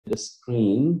the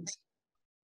screen.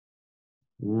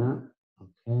 Yeah,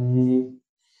 okay.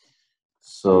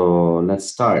 So let's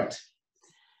start.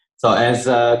 So as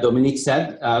Dominique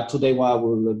said, today we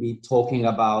will be talking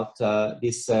about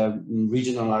this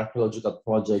regional archaeological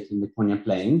project in the Konya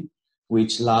Plain,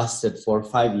 which lasted for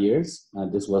 5 years.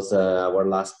 This was our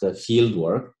last field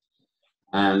work.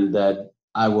 And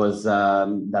I was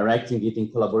directing it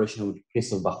in collaboration with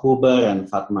Christoph Bachuber and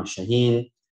Fatma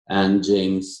Shaheen and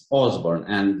James Osborne.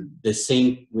 And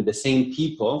with the same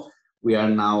people, we are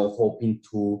now hoping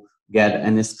to get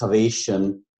an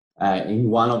excavation in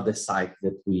one of the sites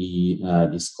that we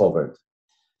discovered.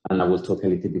 And I will talk a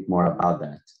little bit more about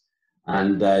that.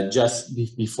 And just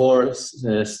before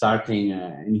starting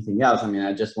anything else, I mean,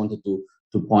 I just wanted to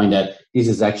point that this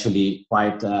is actually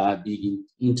quite a big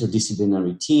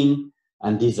interdisciplinary team.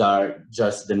 And these are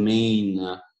just the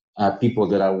main people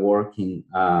that are working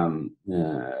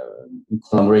in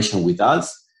collaboration with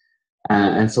us.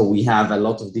 And so we have a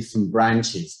lot of different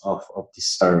branches of this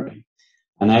survey.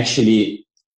 And actually,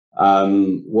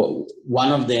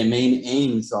 one of the main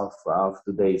aims of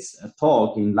today's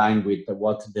talk, in line with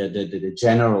what the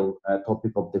general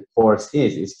topic of the course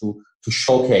is to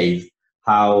showcase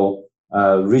how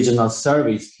regional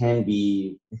surveys can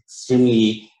be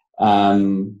extremely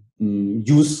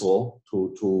useful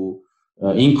to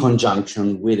in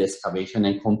conjunction with excavation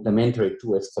and complementary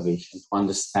to excavation to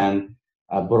understand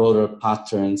broader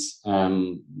patterns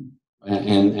and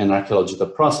archaeological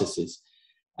processes.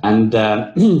 And,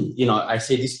 you know, I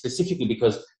say this specifically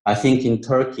because I think in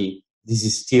Turkey, this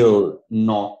is still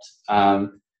not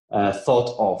thought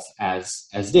of as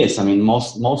this. I mean,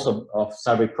 most of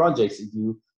survey projects, if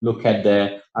you look at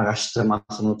the araştırma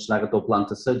sonuçları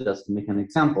toplantısı, just to make an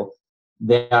example,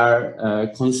 they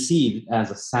are conceived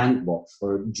as a sandbox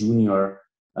for junior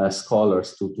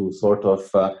scholars to sort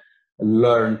of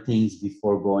learn things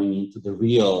before going into the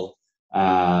real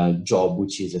job,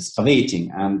 which is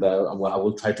excavating. And well, I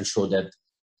will try to show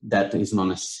that is not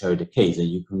necessarily the case, that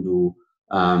you can do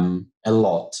a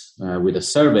lot with a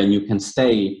survey, and you can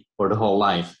stay for the whole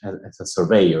life as a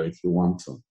surveyor if you want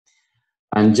to.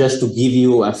 And just to give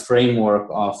you a framework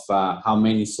of how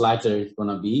many slides there is going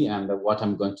to be and what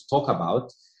I'm going to talk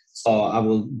about, so I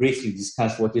will briefly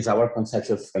discuss what is our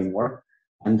conceptual framework,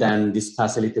 and then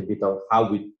discuss a little bit of how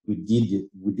we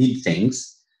did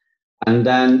things. And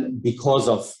then, because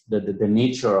of the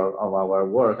nature of our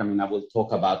work, I mean, I will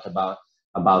talk about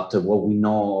what we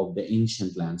know of the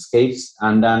ancient landscapes,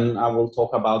 and then I will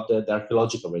talk about the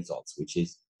archaeological results, which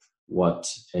is what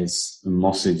is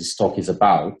mostly this talk is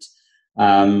about.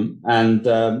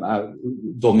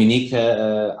 Dominique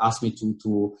asked me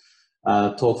to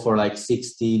talk for like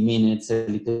 60 minutes, a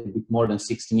little bit more than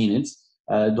 60 minutes.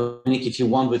 Dominique, if you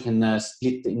want, we can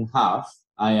split in half.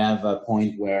 I have a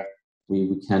point where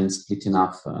we can split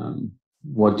enough.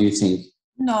 What do you think?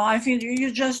 No, I feel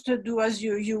you just do as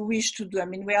you wish to do. I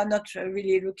mean, we are not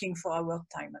really looking for our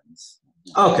time.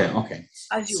 Okay.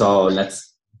 So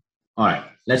all right,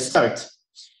 let's start.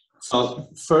 So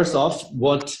first off,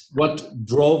 what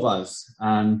drove us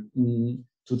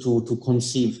to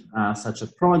conceive such a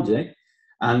project?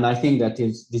 And I think that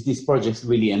this project is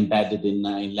really embedded in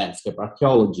landscape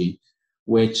archaeology,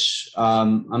 which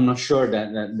I'm not sure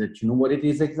that you know what it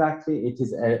is exactly. It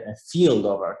is a field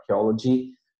of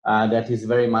archaeology that is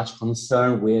very much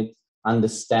concerned with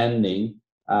understanding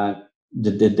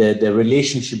the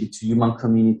relationship between human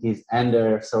communities and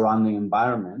their surrounding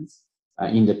environments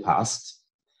in the past,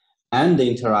 and the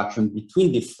interaction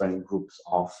between different groups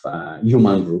of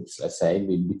human groups, let's say,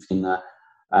 between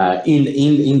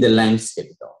in the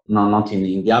landscape, though, not in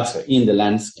the abstract, in the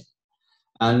landscape.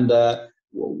 And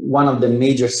one of the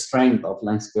major strengths of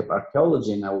landscape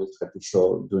archaeology, and I will try to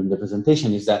show during the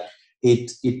presentation, is that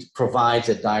it provides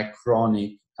a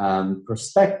diachronic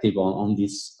perspective on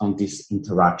this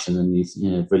interaction and these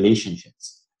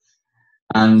relationships.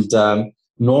 And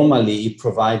normally it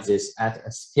provides this at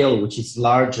a scale which is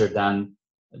larger than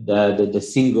the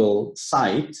single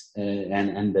site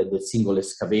and the single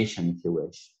excavation, if you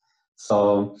wish.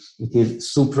 So it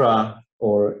is supra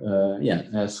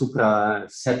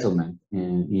settlement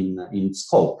in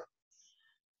scope.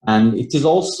 And it is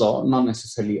also not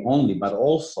necessarily only, but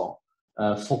also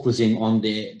focusing on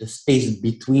the space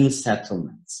between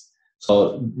settlements.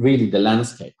 So really the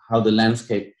landscape, how the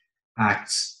landscape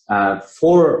acts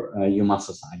for human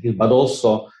societies, but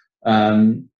also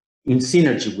in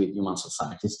synergy with human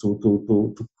societies to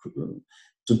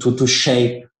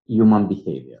shape human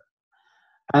behavior.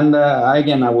 And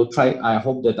again, I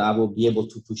hope that I will be able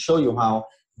to show you how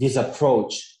this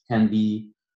approach can be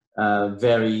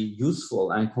very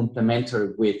useful and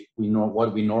complementary with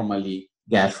what we normally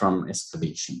get from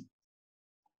excavation.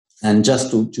 And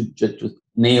just to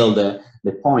nail the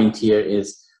point here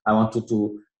is, I wanted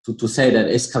to say that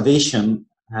excavation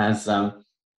has,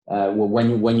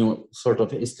 when you sort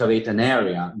of excavate an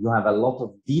area, you have a lot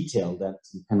of detail that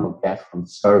you cannot get from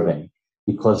survey,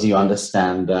 because you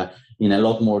understand in a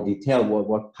lot more detail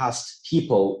what past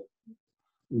people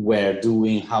were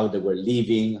doing, how they were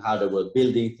living, how they were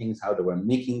building things, how they were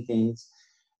making things.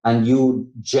 And you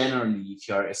generally, if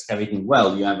you are excavating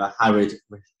well, you have a high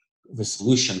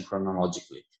resolution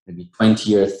chronologically, maybe 20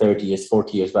 years, 30 years,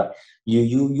 40 years, but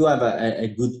you have a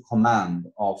good command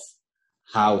of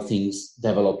how things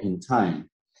develop in time.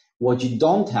 What you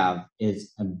don't have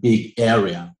is a big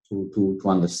area to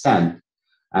understand.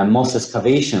 And most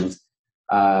excavations,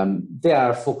 they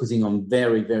are focusing on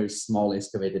very, very small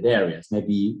excavated areas,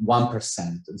 maybe 1%,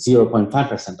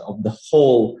 0.5% of the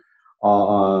whole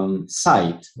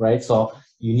site, right? So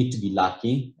you need to be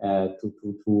lucky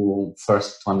to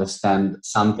first to understand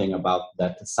something about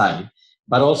that site.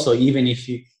 But also, even if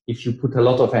you put a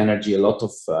lot of energy, a lot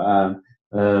of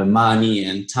money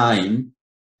and time,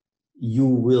 you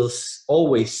will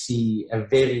always see a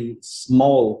very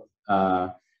small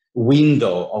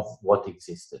window of what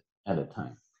existed at a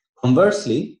time.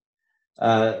 Conversely,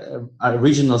 our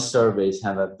regional surveys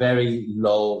have a very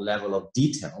low level of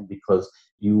detail, because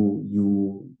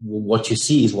what you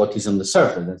see is what is on the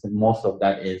surface. And most of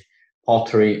that is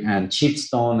pottery and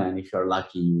chipstone, and if you're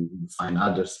lucky, you find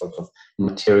other sorts of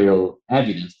material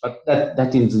evidence. But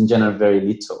that is in general very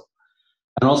little.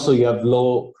 And also you have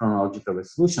low chronological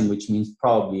resolution, which means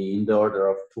probably in the order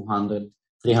of 200,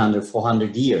 300,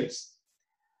 400 years.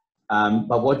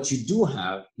 But what you do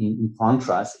have in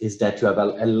contrast is that you have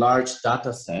a large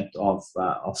data set of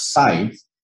sites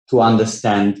to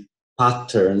understand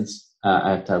patterns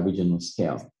at a regional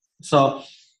scale. So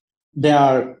they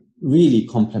are really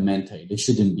complementary. They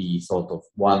shouldn't be sort of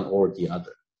one or the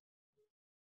other.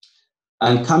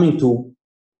 And coming to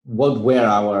what were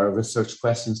our research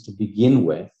questions to begin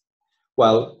with?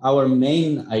 Well, our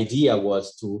main idea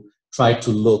was to try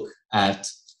to look at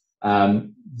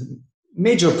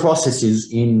major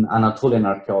processes in Anatolian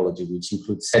archaeology, which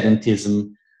include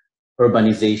sedentism,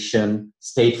 urbanization,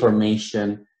 state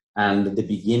formation, and the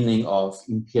beginning of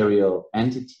imperial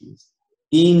entities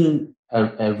in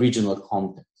a regional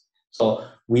context. So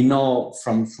we know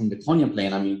from the Konya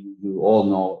Plain, I mean, you all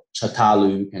know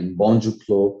Çatalhöyük and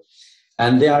Boncuklu,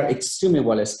 and they are extremely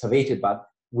well excavated, but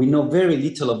we know very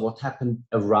little of what happened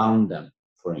around them,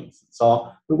 for instance. So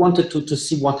we wanted to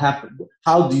see what happened.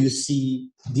 How do you see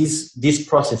these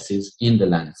processes in the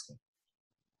landscape?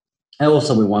 And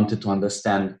also we wanted to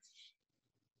understand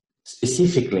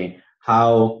specifically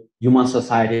how human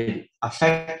society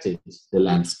affected the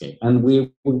landscape. And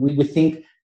we think,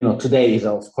 you know, today is,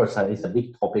 of course, is a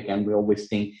big topic, and we always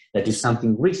think that is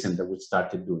something recent that we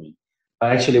started doing.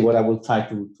 But actually what I will try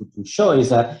to show is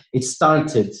that it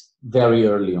started very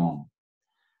early on.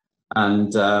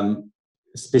 And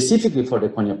specifically for the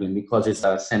Konya Plain, because it's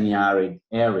a semi-arid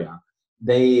area,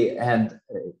 they had,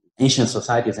 ancient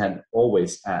societies had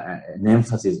always an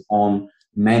emphasis on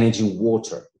managing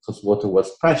water, because water was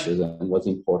precious and was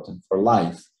important for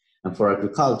life and for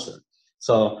agriculture.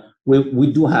 So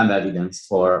we do have evidence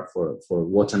for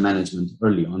water management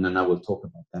early on, and I will talk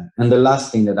about that. And the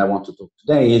last thing that I want to talk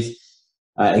today is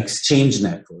exchange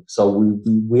network. So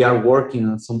we are working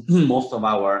on most of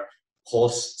our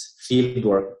post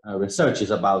fieldwork research is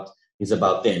about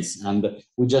this, and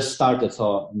we just started.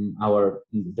 So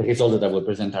the results that I will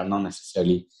present are not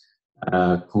necessarily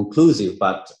conclusive,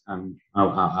 but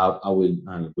I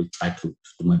will try to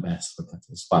do my best for that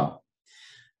as well.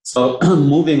 So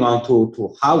moving on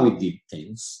to how we did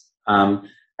things.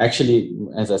 Actually,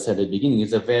 as I said at the beginning,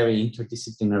 it's a very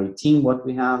interdisciplinary team what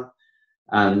we have.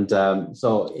 And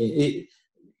so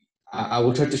I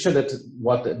will try to show that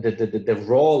what the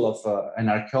role of an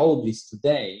archaeologist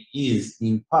today is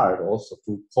in part also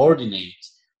to coordinate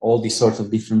all these sorts of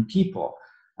different people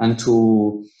and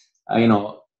to,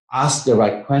 ask the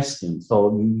right questions.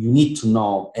 So you need to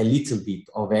know a little bit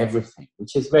of everything,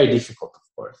 which is very difficult, of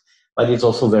course, but it's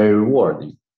also very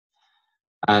rewarding.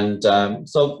 And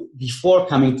so before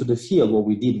coming to the field, what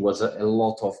we did was a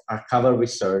lot of archival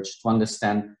research to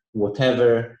understand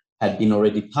whatever had been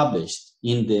already published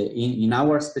in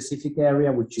our specific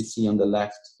area, which you see on the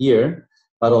left here,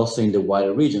 but also in the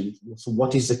wider region. So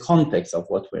what is the context of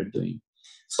what we're doing?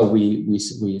 So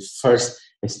we first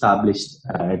established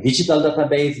a digital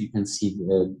database. You can see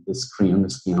the screen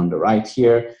on the right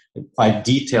here, a quite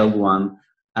detailed one.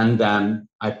 And then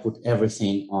I put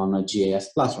everything on a GIS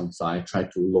platform. So I try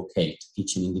to locate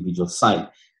each individual site.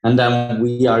 And then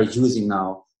we are using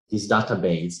now this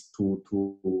database to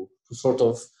sort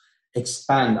of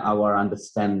expand our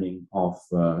understanding of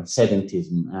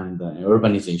sedentism and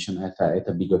urbanization at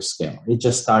a bigger scale. It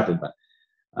just started, but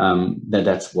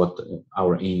that's what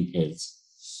our aim is.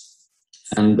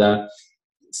 And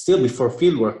still before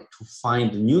fieldwork, to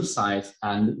find new sites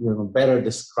and better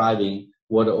describing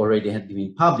what already had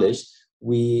been published,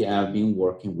 we have been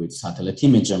working with satellite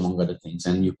imagery, among other things.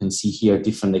 And you can see here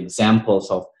different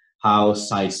examples of how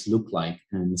sites look like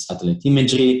in satellite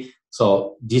imagery.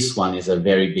 So this one is a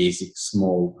very basic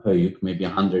small Höyük, maybe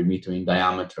 100 meters in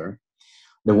diameter.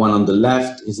 The one on the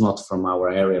left is not from our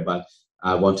area, but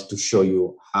I wanted to show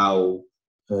you how,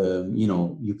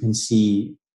 you can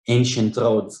see ancient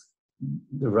roads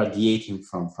radiating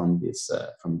from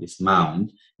this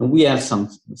mound. And we have some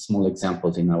small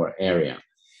examples in our area.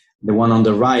 The one on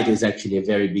the right is actually a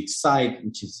very big site,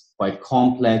 which is quite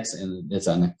complex, and there's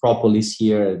an acropolis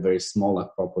here, a very small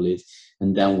acropolis,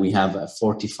 and then we have a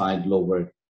fortified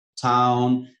lower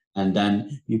town, and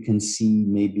then you can see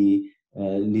maybe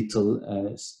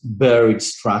little buried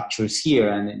structures here,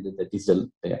 and that is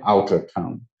the outer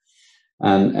town.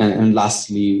 And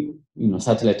lastly,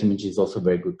 satellite image is also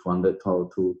very good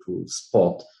to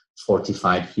spot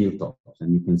fortified hilltops,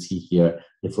 and you can see here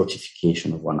the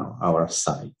fortification of one of our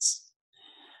sites.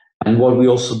 And what we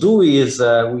also do is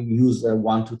we use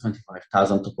 1 to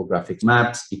 25,000 topographic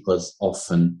maps, because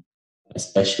often,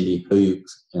 especially Höyük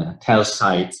tell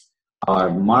sites,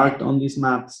 are marked on these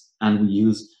maps, and we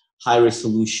use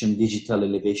high-resolution digital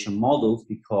elevation models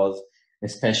because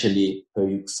especially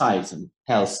Höyük sites and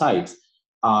tell sites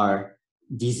are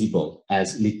visible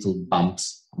as little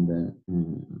bumps on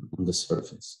the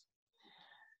surface.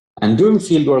 And during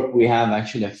fieldwork, we have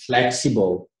actually a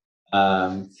flexible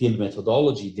field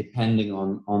methodology depending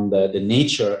on the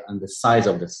nature and the size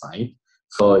of the site.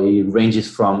 So it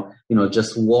ranges from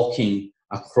just walking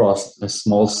across a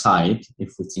small site,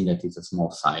 if we think that it's a small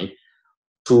site,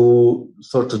 to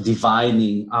sort of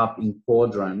dividing up in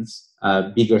quadrants,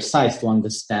 bigger sites, to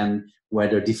understand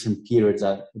whether different periods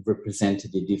are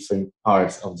represented in different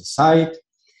parts of the site.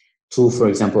 To, for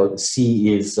example,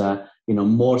 C is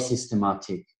more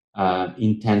systematic,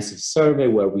 intensive survey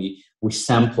where we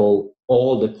sample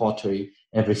all the pottery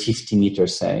every 50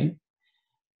 meters, say.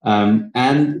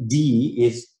 And D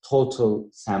is total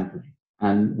sampling.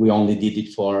 And we only did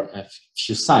it for a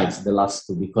few sites, the last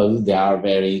two, because they are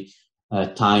very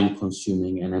time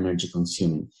consuming and energy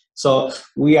consuming. So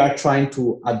we are trying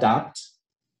to adapt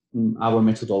our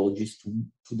methodologies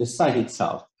to the site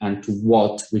itself and to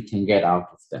what we can get out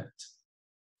of that.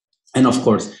 And of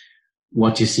course,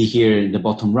 what you see here in the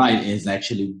bottom right is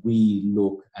actually we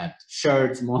look at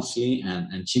sherds mostly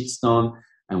and chipstone,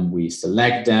 and we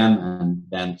select them, and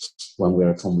then when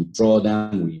we're at home, we draw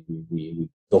them, we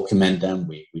document them,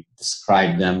 we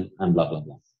describe them, and blah, blah,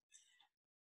 blah.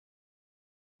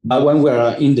 But when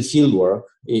we're in the field work,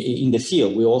 in the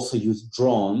field, we also use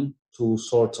drone to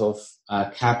sort of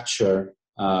capture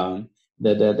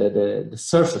the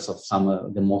surface of some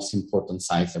of the most important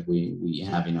sites that we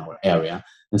have in our area.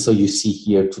 And so you see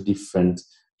here two different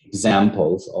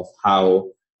examples of how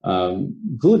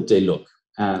good they look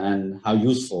and how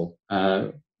useful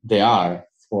they are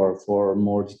for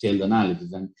more detailed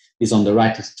analysis. And this on the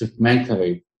right is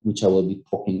treatmentary, which I will be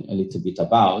talking a little bit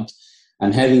about.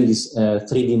 And having these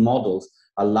 3D models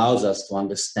allows us to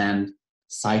understand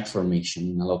site formation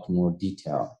in a lot more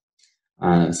detail.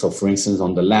 So for instance,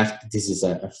 on the left, this is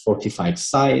a fortified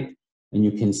site, and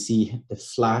you can see the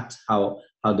flat, how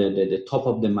the top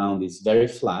of the mound is very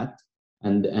flat,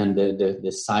 and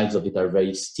the sides of it are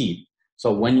very steep.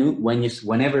 So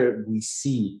whenever we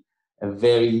see a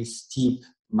very steep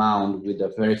mound with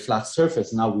a very flat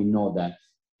surface, now we know that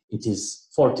it is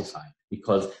fortified,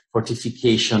 because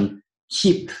fortification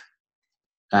keep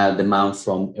the mound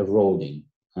from eroding.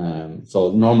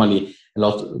 So normally,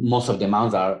 most of the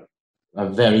mounds are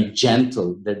very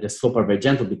gentle. The slope are very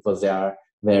gentle because they are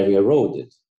very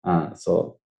eroded.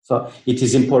 So it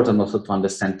is important also to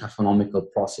understand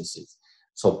taphonomical processes.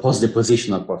 So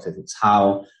post-depositional processes,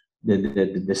 how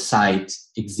the site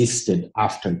existed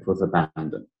after it was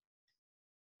abandoned.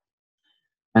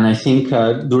 And I think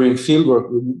during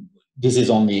fieldwork, this is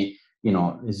only,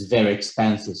 it's very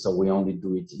expensive, so we only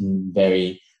do it in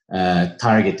very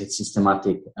targeted,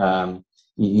 systematic,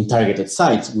 in targeted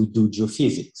sites. We do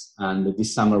geophysics. And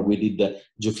this summer we did the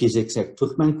geophysics at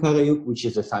Turkmenkarajuk, which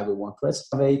is the site we want to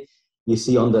excavate. You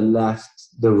see on the left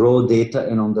the raw data,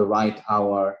 and on the right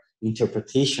our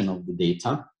interpretation of the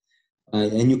data.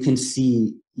 And you can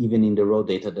see even in the raw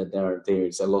data that there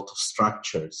is a lot of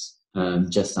structures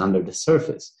just under the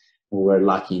surface. We're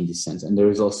lucky in this sense. And there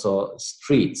is also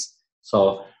streets.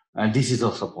 So this is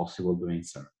also possible doing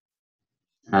so.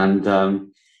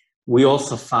 And we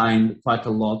also find quite a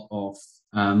lot of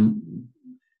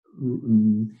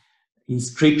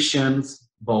inscriptions,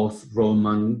 both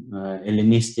Roman,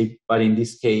 Hellenistic, but in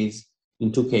this case,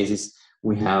 in two cases,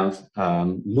 we have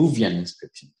Luwian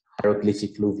inscriptions,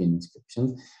 hieroglyphic Luwian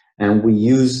inscriptions, and we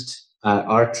used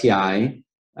RTI,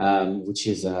 which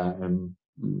is a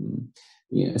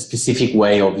specific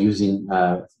way of using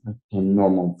a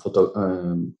normal photo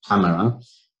camera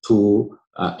to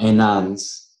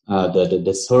enhance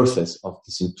the surface of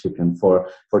this inscription for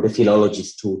the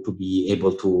philologists to be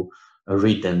able to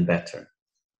read them better.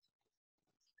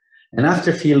 And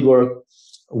after fieldwork,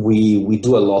 we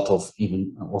do a lot of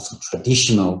even also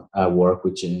traditional work,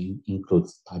 which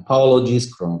includes typologies,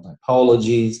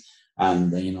 chronotypologies,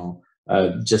 and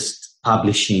just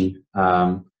publishing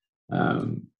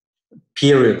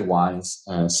period-wise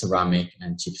ceramic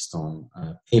and chipstone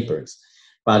papers.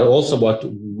 But also what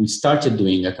we started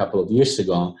doing a couple of years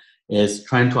ago is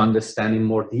trying to understand in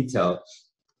more detail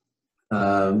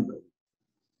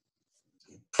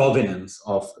provenance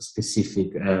of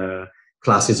specific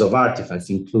classes of artifacts,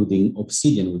 including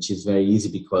obsidian, which is very easy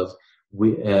because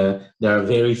there are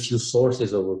very few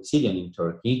sources of obsidian in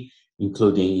Turkey,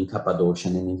 including in Cappadocia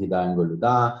and in Hida and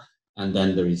Goluda. And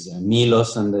then there is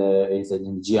Milos, and there is an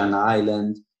Aegean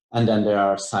island, and then there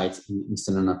are sites in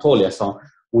Eastern Anatolia. So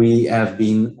we have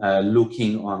been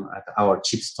looking at our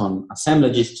chipstone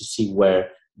assemblages to see where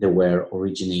they were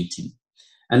originating.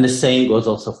 And the same goes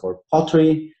also for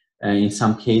pottery. In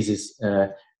some cases,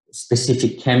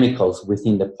 specific chemicals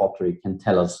within the pottery can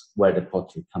tell us where the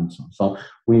pottery comes from. So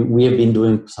we have been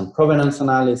doing some provenance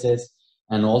analysis,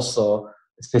 and also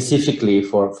specifically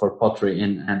for pottery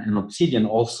and obsidian,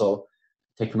 also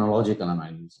technological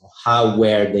analysis of how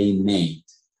were they made.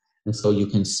 And so you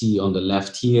can see on the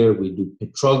left here, we do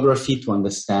petrography to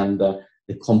understand the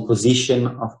composition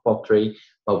of pottery,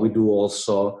 but we do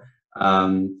also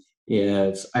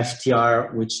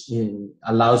FTR, which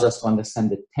allows us to understand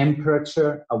the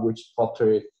temperature at which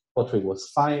pottery was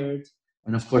fired.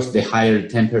 And of course, the higher the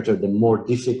temperature, the more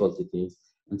difficult it is.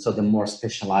 And so the more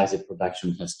specialized the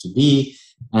production has to be.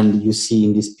 And you see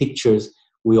in these pictures,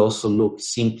 we also look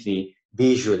simply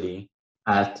visually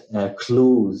at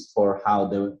clues for how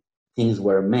the things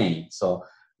were made. So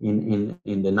in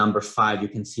the number 5, you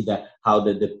can see that how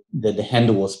the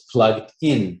handle was plugged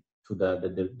in to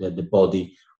the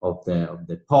body of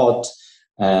the pot.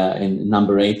 In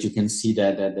number 8, you can see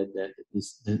that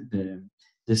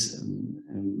this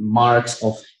marks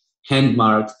of hand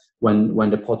marks when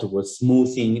the potter was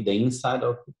smoothing the inside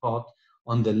of the pot.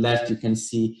 On the left, you can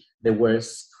see they were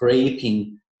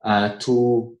scraping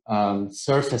two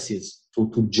surfaces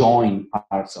to join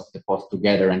parts of the pot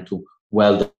together and to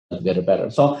weld them together better.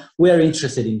 So we are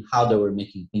interested in how they were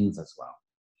making things as well.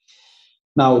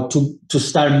 Now, to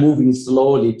start moving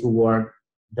slowly toward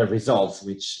the results,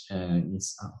 which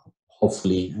is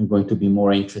hopefully going to be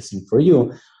more interesting for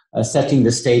you, setting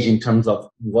the stage in terms of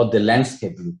what the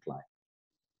landscape looked like.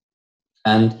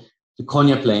 And the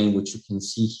Konya Plain, which you can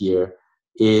see here,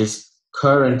 is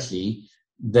currently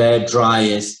the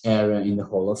driest area in the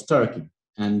whole of Turkey.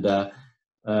 And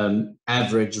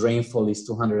average rainfall is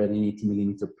 280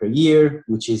 millimeters per year,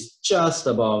 which is just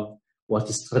above what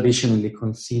is traditionally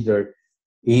considered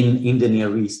in the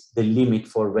Near East, the limit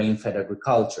for rain-fed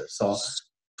agriculture. So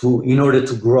in order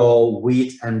to grow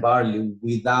wheat and barley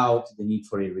without the need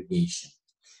for irrigation.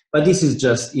 But this is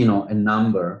just, a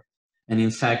number. And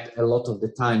in fact, a lot of the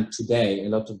time today, a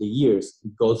lot of the years,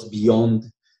 it goes beyond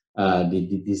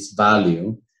this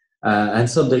value. And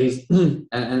so there is,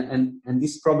 and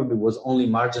this probably was only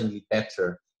marginally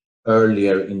better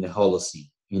earlier in the Holocene,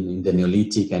 in the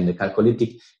Neolithic and the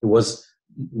Chalcolithic. It was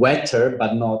wetter,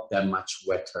 but not that much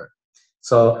wetter.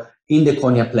 So in the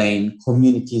Konya Plain,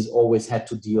 communities always had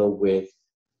to deal with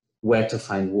where to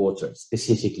find water,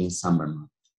 specifically in summer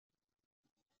months.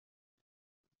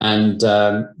 And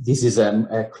this is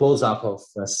a close-up of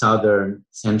southern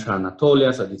central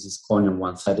Anatolia. So this is Konya on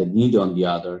one side and Nido on the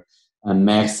other. And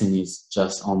Mersin is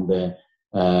just on the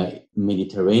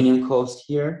Mediterranean coast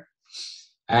here.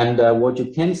 And what you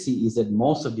can see is that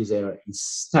most of this area is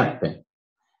steppe.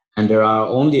 And there are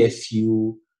only a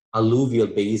few alluvial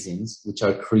basins which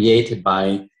are created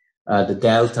by the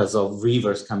deltas of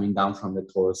rivers coming down from the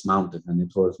Taurus Mountains. And the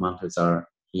Taurus Mountains are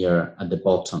here at the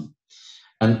bottom.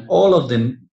 And all of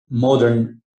the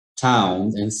modern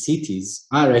towns and cities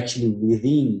are actually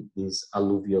within these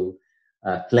alluvial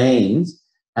plains.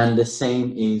 And the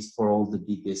same is for all the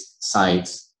biggest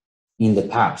sites in the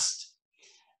past.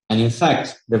 And in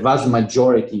fact, the vast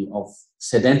majority of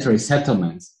sedentary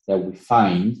settlements that we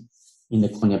find in the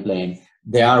Konya Plain,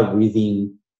 they are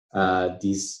within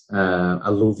these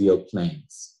alluvial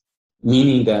plains,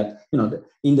 meaning that, you know,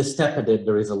 in the steppe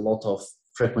there is a lot of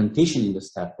frequentation in the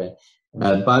steppe,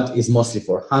 but it's mostly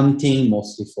for hunting,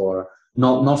 mostly for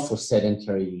not for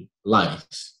sedentary life,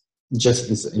 just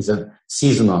is a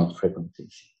seasonal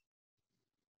frequentation.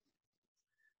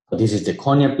 So this is the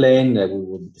Konya Plain that we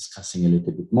will be discussing a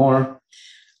little bit more.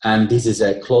 And this is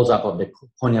a close-up of the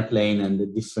Konya Plain and the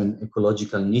different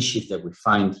ecological niches that we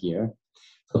find here.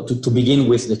 So to begin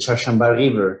with, the Charshamba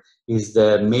River is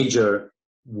the major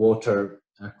water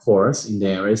course in the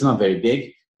area. It's not very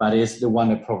big, but it's the one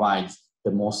that provides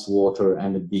the most water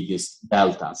and the biggest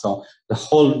delta. So the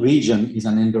whole region is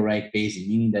an endorheic basin,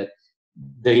 meaning that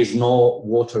there is no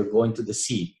water going to the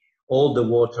sea. All the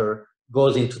water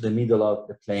goes into the middle of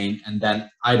the plain and then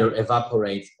either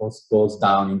evaporates or goes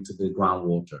down into the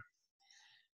groundwater.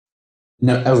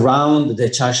 Now, around the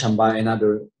Charshamba and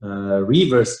other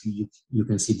rivers, you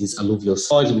can see these alluvial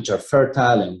soils, which are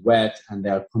fertile and wet, and they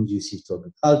are conducive to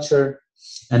agriculture.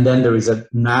 And then there is a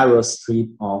narrow strip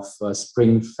of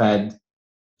spring-fed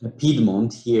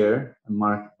Piedmont here,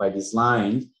 marked by this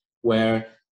line, where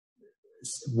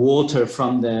water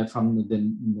from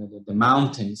the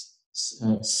mountains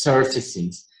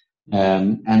surfaces,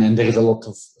 and then there is a lot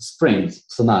of springs,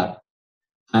 sonar.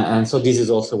 And so this is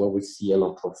also where we see a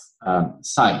lot of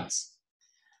sites.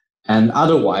 And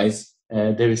otherwise,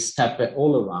 there is steppe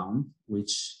all around,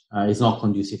 which is not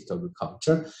conducive to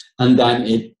agriculture. And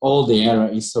then all the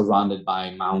area is surrounded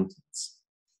by mountains,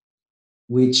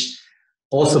 which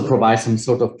also provides some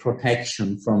sort of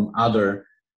protection from other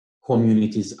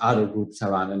communities, other groups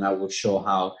around. And I will show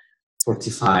how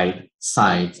fortified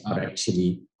sites are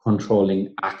actually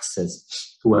controlling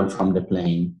access to and from the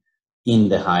plain in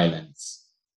the highlands.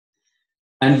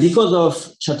 And because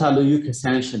of Çatalhöyük,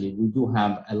 essentially, we do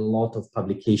have a lot of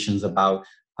publications about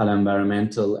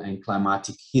paleoenvironmental and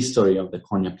climatic history of the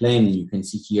Konya Plain. And you can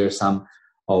see here some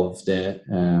of the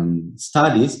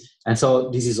studies. And so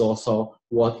this is also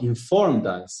what informed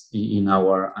us in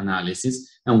our analysis.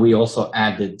 And we also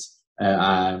added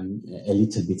a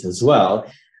little bit as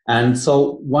well. And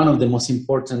so one of the most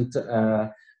important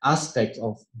aspects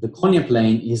of the Konya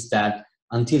Plain is that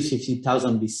until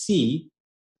 50,000 BC,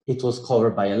 it was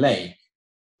covered by a lake.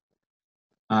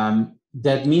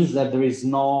 That means that there is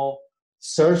no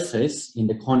surface in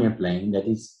the Konya Plain that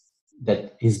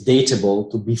is datable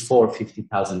to before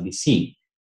 50,000 BC.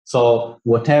 So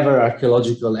whatever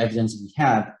archaeological evidence we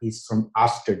have is from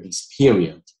after this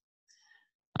period.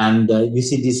 And you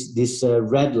see these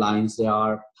red lines, they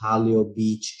are paleo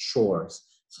beach shores.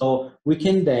 So we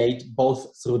can date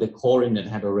both through the coring that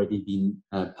had already been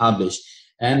published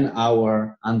and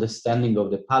our understanding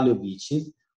of the paleo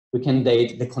beaches, we can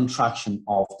date the contraction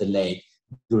of the lake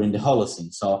during the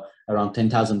Holocene. So around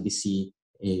 10,000 BC,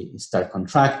 it start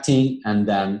contracting, and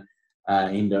then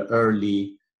in the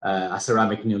early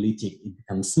Aceramic Neolithic, it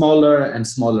becomes smaller and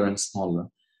smaller and smaller.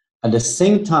 At the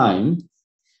same time,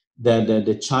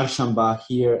 the Charshamba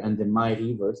here and the Mai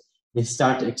rivers, they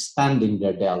start expanding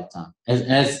their delta.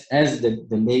 As the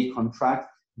lake contracts,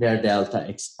 their delta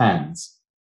expands.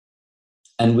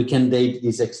 And we can date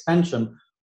this expansion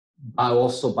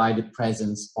also by the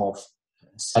presence of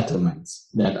settlements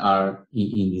that are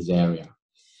in this area.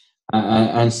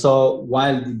 And so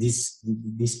while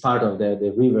this part of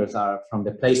the rivers are from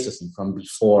the Pleistocene, from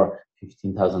before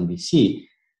 15,000 BC,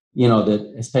 you know,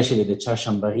 especially the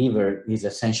Charshamba River is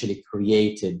essentially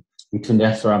created between the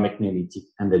Aceramic Neolithic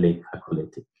and the late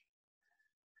Chalcolithic.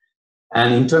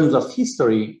 And in terms of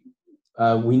history,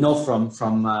 we know from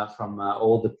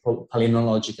all the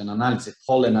palynological analysis,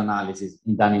 pollen analysis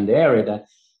done in the area, that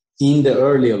in the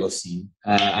early Holocene,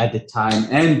 at the time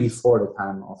and before the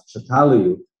time of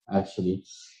Çatalhöyük, actually,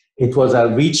 it was a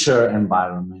richer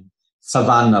environment,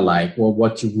 savanna-like, or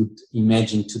what you would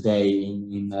imagine today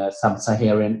in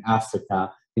sub-Saharan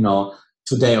Africa. You know,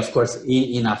 today, of course,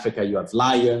 in Africa, you have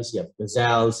lions, you have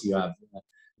gazelles,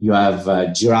 you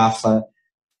have giraffe.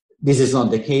 This is not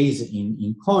the case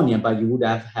in Konya, but you would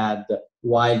have had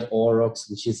wild aurochs,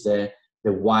 which is the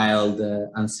wild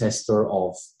ancestor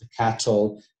of the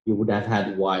cattle. You would have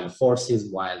had wild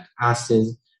horses, wild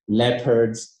asses,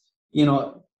 leopards, you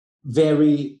know,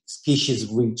 very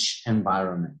species-rich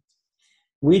environment,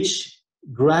 which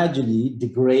gradually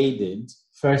degraded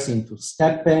first into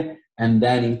steppe and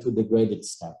then into degraded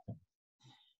steppe.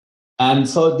 And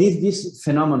so this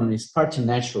phenomenon is partly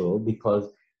natural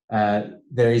because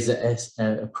there is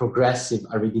a progressive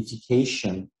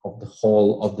aridification of the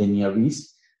whole of the Near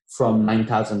East from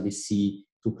 9000 BC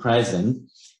to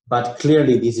present, but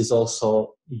clearly this is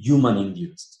also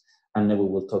human-induced. and then we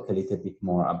will talk a little bit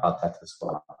more about that as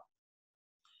well.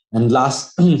 And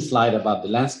last slide about the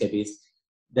landscape is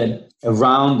that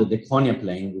around the Konya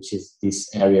Plain, which is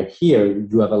this area here,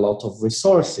 you have a lot of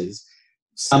resources,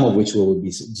 some of which we will be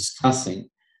discussing,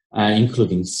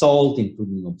 including salt,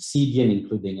 including obsidian,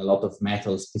 including a lot of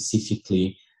metals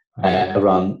specifically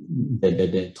around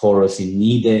the Taurus in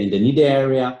the Nide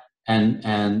area,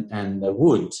 and the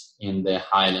wood in the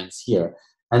highlands here.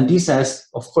 And this has,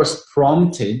 of course,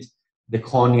 prompted the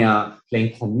Konya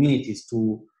Plain communities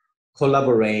to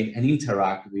collaborate and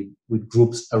interact with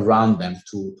groups around them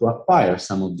to acquire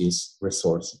some of these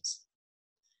resources.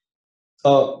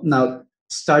 So now,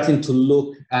 starting to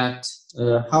look at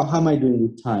how am I doing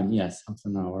with time? Yes, half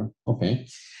an hour. Okay.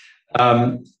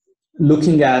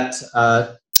 Looking at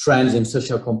trends in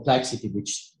social complexity,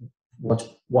 which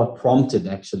what prompted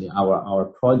actually our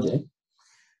project.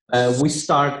 We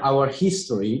start our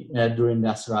history during the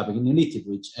Afro-Arabic Neolithic,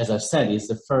 which, as I said, is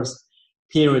the first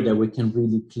period that we can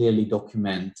really clearly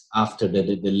document after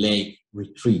the lake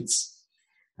retreats.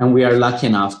 And we are lucky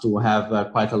enough to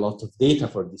have quite a lot of data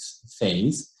for this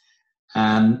phase.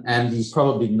 And you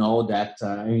probably know that,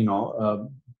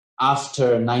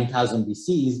 after 9000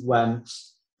 BC is when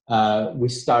we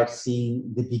start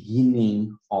seeing the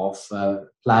beginning of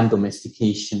plant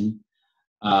domestication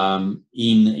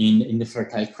in the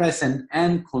Fertile Crescent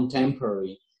and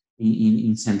contemporary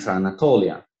in Central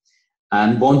Anatolia.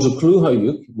 And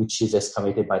Bonjuklu, which is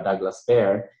excavated by Douglas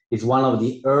Baird, is one of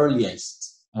the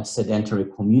earliest sedentary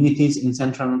communities in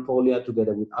Central Anatolia,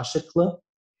 together with Ashekla,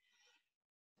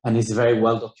 and it's very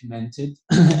well documented.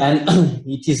 And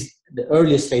it is the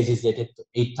earliest phase is dated to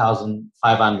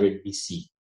 8500 BC,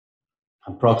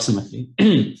 approximately.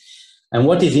 And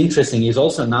what is interesting is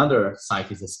also another site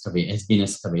has been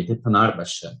excavated,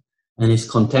 Pınarbaşı, and is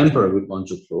contemporary with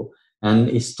Bonjuklu, and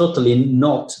is totally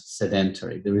not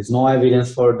sedentary. There is no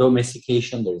evidence for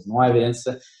domestication. There is no evidence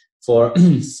for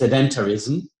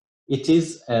sedentarism. It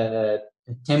is a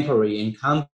temporary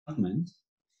encampment.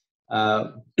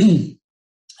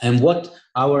 And what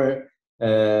our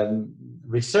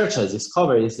researchers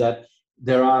discovered is that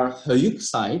there are Höyük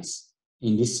sites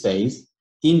in this phase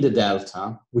in the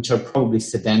delta, which are probably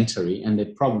sedentary, and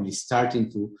they're probably starting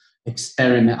to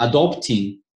experiment,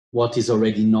 adopting what is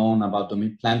already known about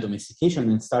plant domestication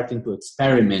and starting to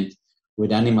experiment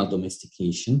with animal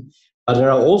domestication. But there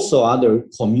are also other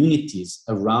communities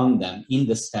around them in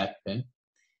the steppe,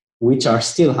 which are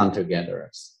still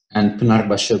hunter-gatherers. And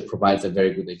Pınarbaşı provides a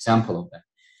very good example of that.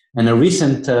 And a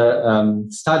recent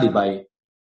study by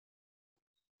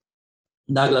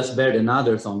Douglas Baird and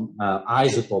others on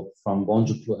isotope from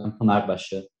Bonjuklu and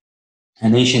Pınarbaşı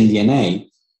and ancient DNA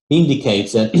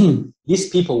indicates that these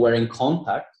people were in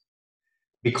contact,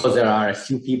 because there are a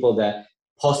few people that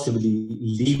possibly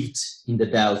lived in the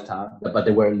delta, but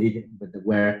they were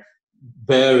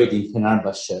buried in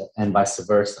Pınarbaşı and vice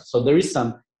versa. So there is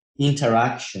some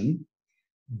interaction,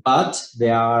 but they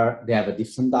have a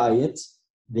different diet,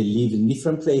 they live in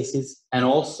different places, and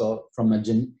also from a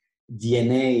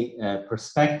DNA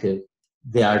perspective,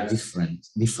 they are different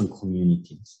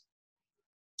communities.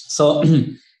 So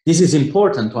this is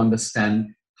important to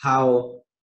understand how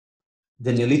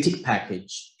the Neolithic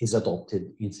package is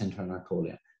adopted in Central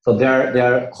Anatolia. So there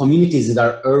are communities that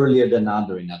are earlier than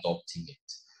others in adopting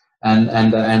it.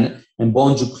 And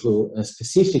Bonjuklu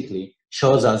specifically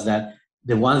shows us that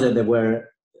the ones that were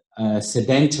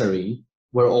sedentary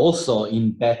were also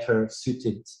in better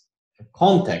suited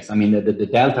context. I mean, the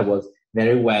delta was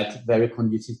very wet, very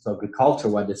conducive to agriculture,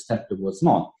 while the steppe was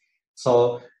not.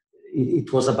 So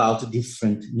it was about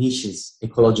different niches,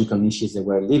 ecological niches they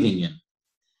were living in.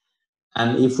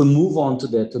 And if we move on to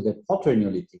the Pottery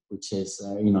Neolithic, which is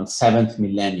 7th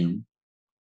millennium,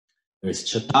 there's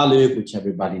Çatalhöyük, which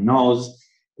everybody knows.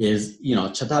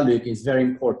 Çatalhöyük is very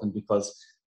important because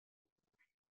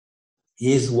it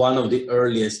is one of the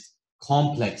earliest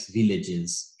complex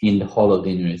villages in the whole of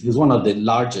the Near East. It's one of the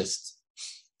largest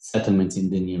settlements in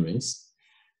the Near East.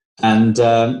 And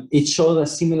it shows a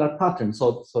similar pattern.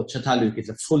 So Çatalhöyük is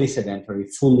a fully sedentary,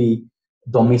 fully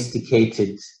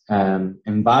domesticated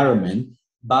environment,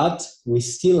 but we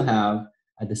still have,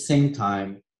 at the same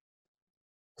time,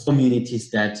 communities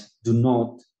that do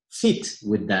not fit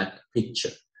with that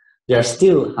picture. They are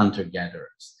still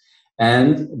hunter-gatherers.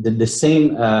 And the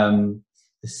same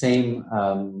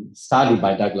study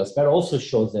by Douglas Baird also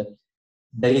shows that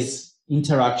there is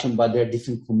interaction, but there are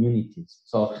different communities.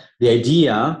 So the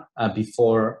idea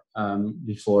before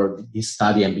this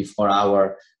study and before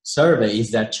our survey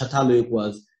is that Çatalhöyük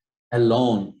was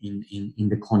alone in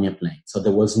the Konya Plain. So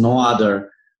there was no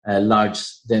other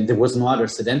there was no other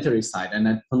sedentary site, and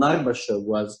that Pınarbaşı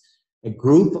was a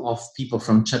group of people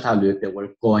from Çatalhöyük that were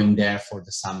going there for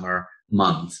the summer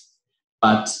months.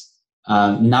 But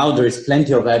now there is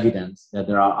plenty of evidence that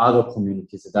there are other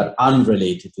communities that are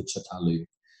unrelated to Çatalhöyük.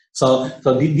 So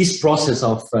this process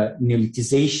of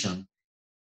Neolithization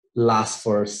lasts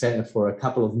for a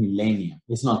couple of millennia.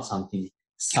 It's not something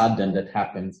sudden that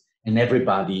happens and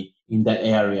everybody in that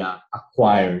area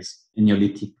acquires a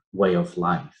Neolithic way of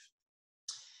life.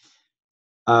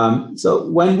 So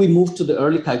when we move to the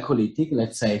early Chalcolithic,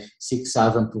 let's say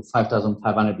 6,000 to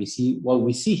 5,500 BC, what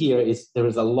we see here is there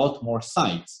is a lot more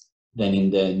sites than in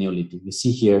the Neolithic. We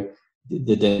see here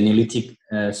the Neolithic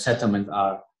settlements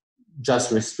are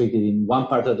just restricted in one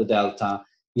part of the delta.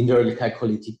 In the early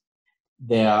Chalcolithic,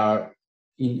 they are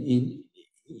in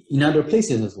other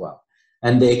places as well.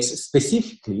 And they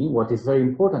specifically, what is very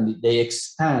important, they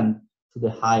expand to the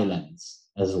highlands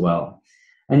as well.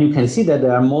 And you can see that they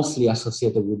are mostly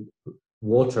associated with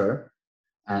water,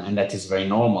 and that is very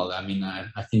normal. I mean,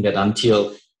 I think that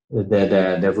until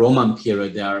the Roman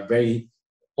period, they are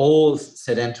all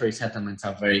sedentary settlements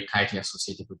are very tightly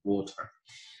associated with water.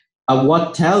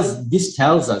 What this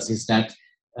tells us is that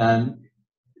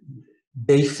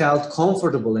they felt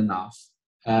comfortable enough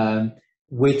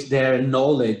with their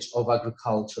knowledge of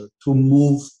agriculture to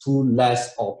move to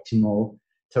less optimal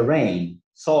terrain,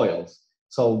 soils.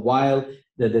 So while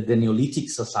the Neolithic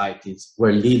societies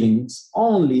were living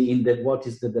only in what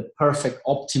is the perfect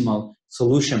optimal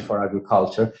solution for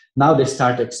agriculture, now they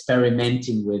start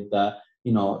experimenting with the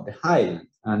highland.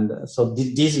 And so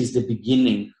this is the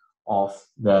beginning of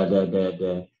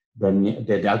the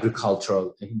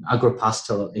agricultural,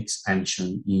 agropastoral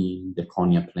expansion in the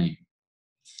Konya plain.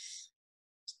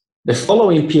 The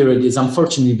following period is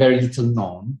unfortunately very little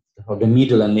known, for the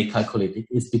Middle and Late Chalcolithic,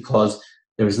 is because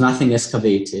there is nothing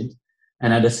excavated,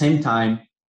 and at the same time,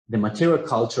 the material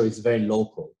culture is very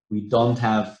local. We don't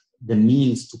have the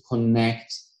means to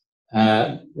connect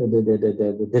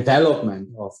the development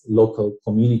of local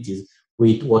communities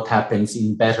with what happens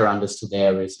in better understood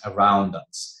areas around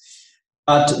us.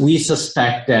 But we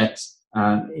suspect that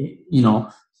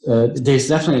there's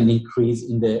definitely an increase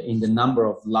in the number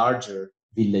of larger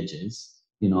villages.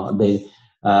 There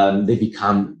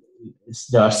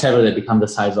are several that become the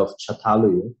size of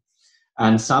Çatalhöyük,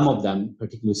 and some of them,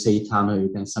 particularly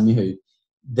Seytanhöyük and Samihöyük,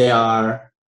 they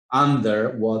are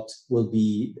under what will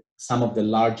be some of the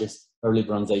largest early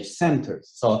Bronze Age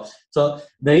centers. So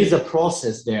there is a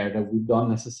process there that we don't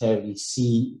necessarily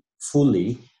see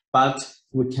fully, but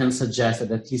we can suggest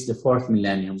that at least the 4th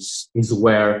millennium is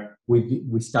where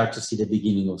we start to see the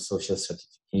beginning of social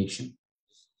stratification.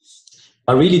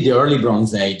 But really the early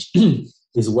Bronze Age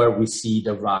is where we see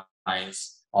the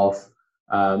rise of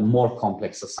more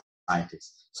complex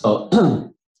societies. So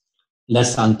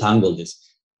let's untangle this.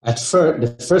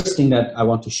 The first thing that I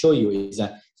want to show you is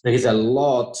that there is a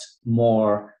lot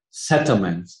more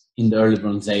settlements in the early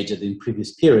Bronze Age than in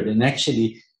previous period. And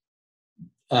actually,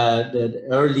 the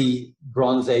early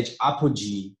Bronze Age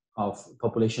apogee of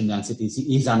population densities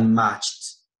is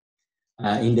unmatched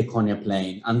in the Konya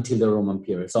plain until the Roman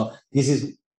period. So this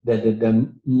is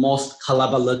the most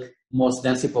Kalabalık, most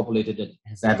densely populated that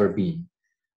has ever been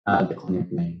the Konya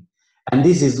plain. And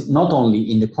this is not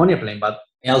only in the Konya plain, but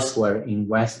elsewhere in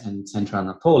West and Central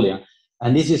Anatolia.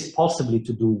 And this is possibly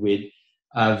to do with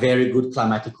very good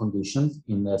climatic conditions,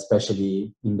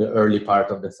 especially in the early part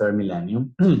of the 3rd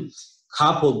millennium,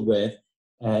 coupled with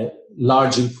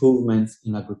large improvements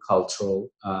in agricultural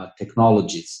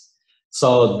technologies.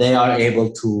 So they are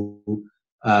able to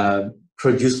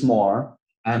produce more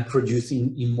and produce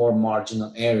in more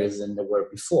marginal areas than they were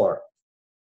before.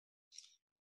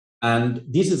 And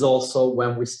this is also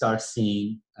when we start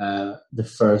seeing the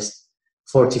first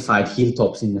fortified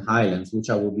hilltops in the highlands, which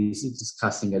I will be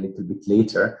discussing a little bit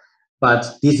later. But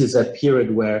this is a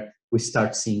period where we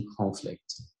start seeing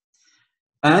conflict.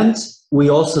 And we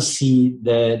also see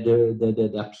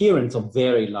the appearance of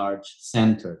very large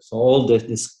centers. So all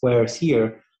the squares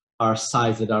here are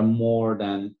sites that are more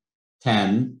than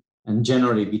 10 and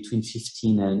generally between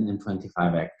 15 and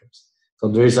 25 hectares. So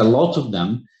there is a lot of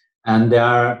them, and they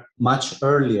are much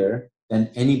earlier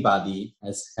than anybody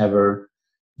has ever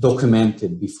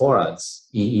documented before us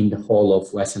in the whole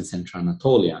of West and Central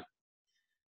Anatolia.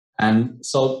 And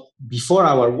so before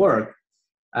our work,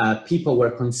 people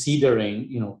were considering,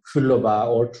 Kuloba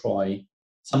or Troy,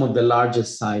 some of the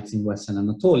largest sites in Western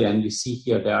Anatolia. And you see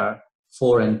here there are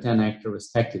 4 and 10 hectares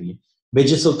respectively.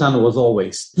 Beji Sultan was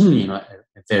always, a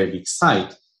very big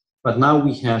site, but now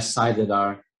we have sites that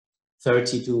are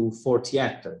 30 to 40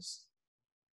 hectares,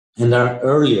 and are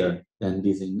earlier than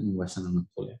this in Western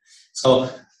Anatolia. So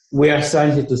we are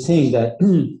starting to think that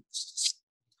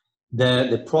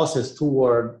the process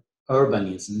toward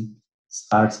urbanism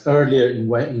starts earlier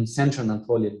in central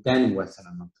Anatolia than in western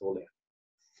Anatolia,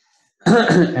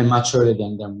 and much earlier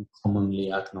than we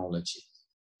commonly acknowledge it.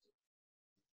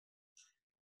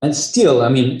 And still, I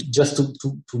mean, just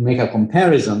to make a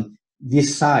comparison,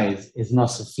 this size is not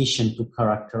sufficient to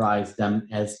characterize them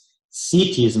as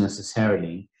cities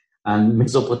necessarily. And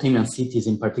Mesopotamian cities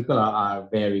in particular are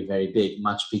very, very big,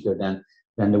 much bigger than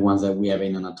the ones that we have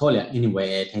in Anatolia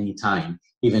anyway at any time.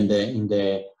 Even in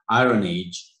the Iron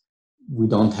Age, we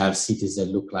don't have cities that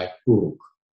look like Uruk.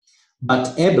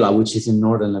 But Ebla, which is in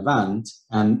northern Levant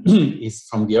and is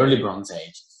from the early Bronze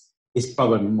Age, is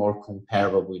probably more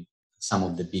comparable with some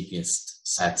of the biggest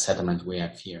settlements we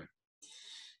have here.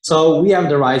 So we have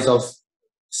the rise of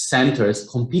centers,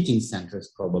 competing centers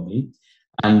probably,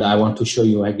 and I want to show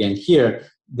you again here,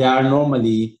 they are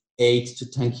normally 8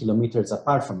 to 10 kilometers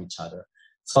apart from each other.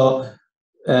 So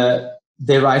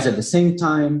they rise at the same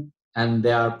time, and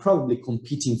they are probably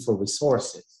competing for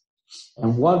resources.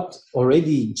 And what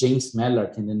already James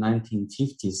Mellert in the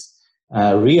 1950s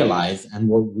realized, and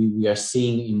what we are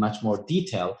seeing in much more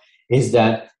detail, is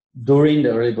that during the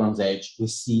early Bronze Age, we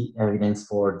see evidence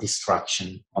for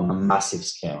destruction on a massive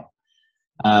scale.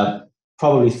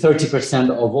 Probably 30%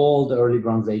 of all the early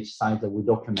Bronze Age sites that we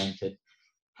documented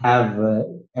have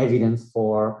evidence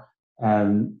for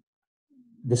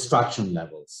destruction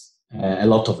levels. A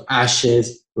lot of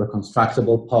ashes,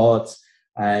 reconstructible pots.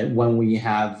 When we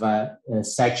have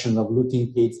sections of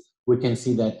looting pits, we can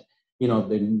see that, you know,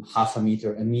 the half a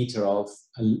meter of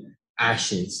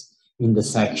ashes in the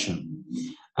section.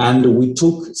 And we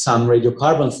took some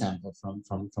radiocarbon samples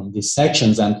from these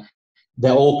sections, and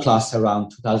they all cluster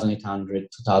around 2800,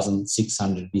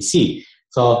 2600 BC.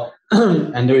 So,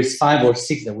 and there is 5 or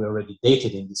 6 that we already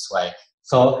dated in this way.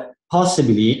 So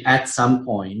possibly at some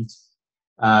point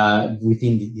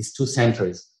within these 2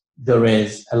 centuries, there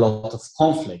is a lot of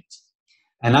conflict.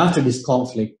 And after this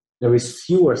conflict, there is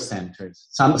fewer centers.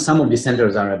 Some of these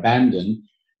centers are abandoned,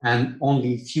 and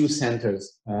only few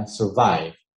centers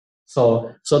survive.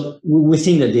 So we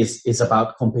think that this is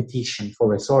about competition for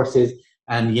resources,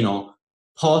 and, you know,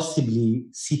 possibly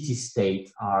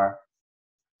city-states are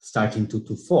starting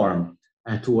to form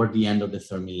toward the end of the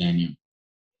 3rd millennium.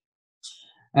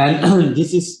 And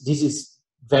this is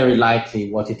very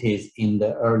likely what it is in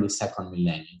the early 2nd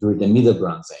millennium, during the Middle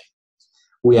Bronze Age.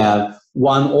 We have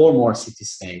 1 or more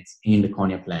city-states in the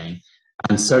Konya Plain,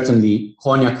 and certainly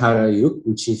Konya Karayük,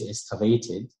 which is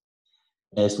excavated,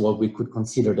 is what we could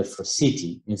consider the first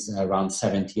city. It's around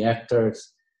 70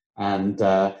 hectares, and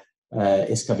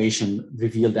excavation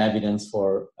revealed evidence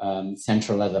for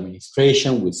centralized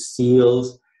administration with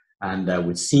seals and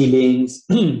with ceilings,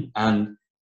 and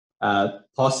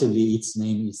possibly its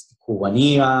name is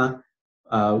Kuwania,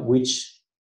 which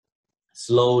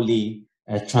slowly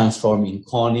transformed in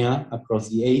Konya across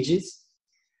the ages.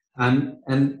 And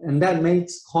that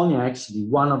makes Konya actually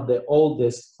one of the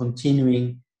oldest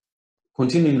continuing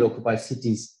occupied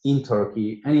cities in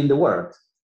Turkey and in the world.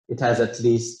 It has at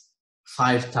least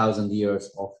 5,000 years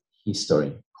of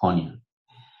history, Konya.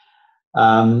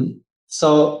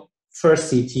 So first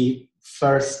city,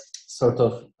 first sort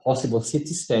of possible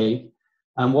city-state.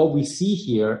 And what we see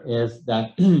here is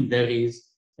that there is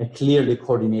a clearly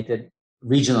coordinated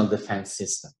regional defense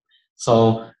system.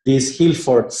 So these hill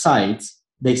fort sites,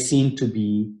 they seem to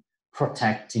be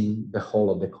protecting the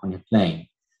whole of the Konya Plain.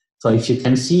 So if you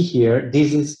can see here,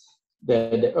 this is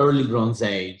the early Bronze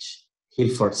Age hill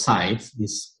fort sites,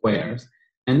 these squares,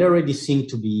 and they already seem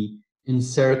to be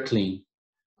encircling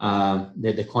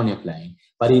the Konya Plain.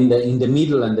 But in the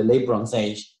middle and the late Bronze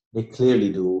Age, they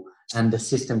clearly do, and the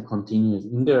system continues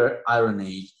in the Iron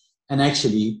Age, and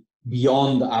actually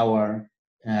beyond our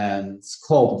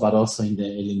scope, but also in the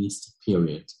Hellenistic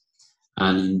period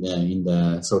and in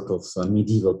the sort of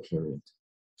medieval period.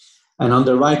 And on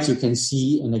the right, you can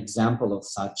see an example of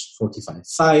such fortified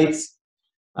sites.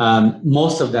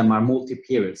 Most of them are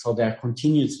multi-period, so they are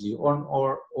continuously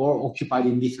or occupied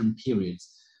in different periods,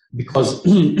 because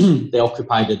they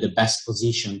occupied the best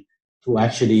position to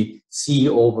actually see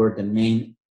over the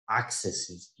main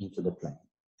accesses into the plain.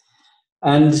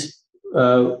 And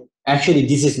actually,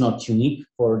 this is not unique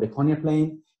for the Konya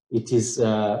Plain. It is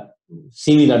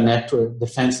similar network,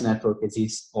 defense network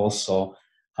exists also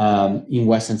in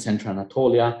Western Central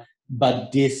Anatolia,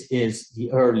 but this is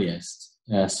the earliest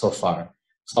so far.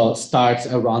 So it starts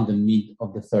around the mid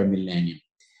of the 3rd millennium.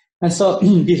 And so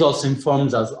this also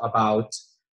informs us about,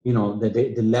 you know,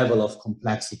 the level of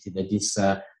complexity that these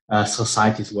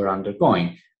societies were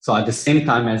undergoing. So at the same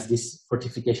time as this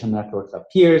fortification network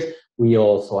appears, we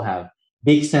also have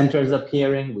big centers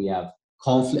appearing. We have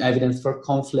evidence for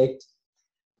conflict.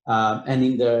 And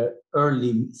in the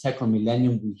early second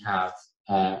millennium, we have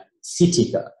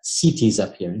cities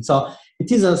appearing. So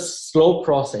it is a slow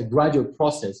process, a gradual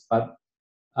process, but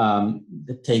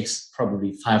that takes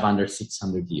probably 500,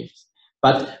 600 years.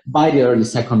 But by the early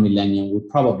second millennium, we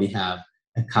probably have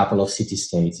a couple of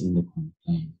city-states in the Konya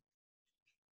Plain.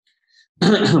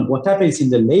 What happens in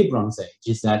the late Bronze Age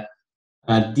is that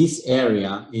this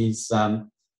area is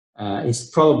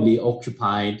probably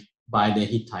occupied by the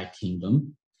Hittite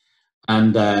kingdom.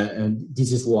 And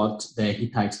this is what the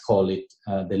Hittites call it,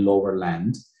 the Lower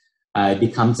Land. It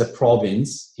becomes a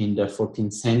province in the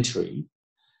 14th century.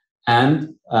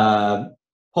 And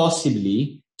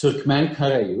possibly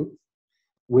Turkmenkarayuk,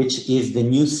 which is the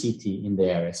new city in the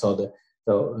area. So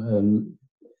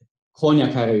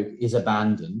Konya Karayuk is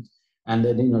abandoned, and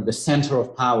the center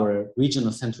of power,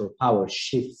 regional center of power,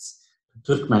 shifts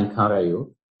to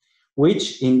Turkmenkarayuk,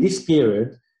 which in this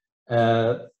period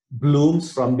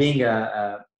blooms from being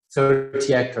a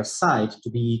 30-hectare site to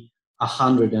be a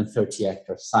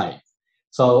 130-hectare site.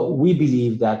 So we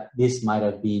believe that this might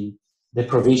have been the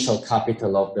provincial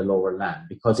capital of the Lower Land,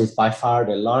 because it's by far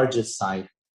the largest site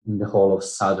in the whole of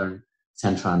southern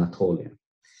central Anatolia.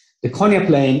 The Konya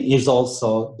Plain is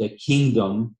also the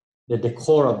kingdom, the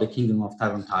core of the kingdom of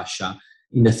Taruntasha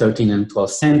in the 13th and 12th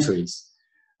centuries,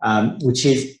 which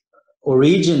is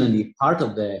originally part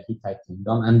of the Hittite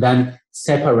kingdom and then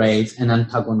separates and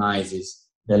antagonizes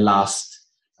the last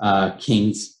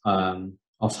kings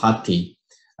of Hatti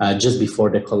just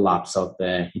before the collapse of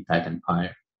the Hittite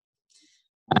Empire.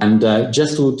 And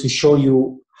just to show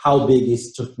you how big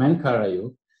is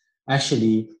Turkmenkarayuk,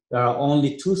 actually, there are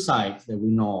only two sites that we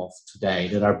know of today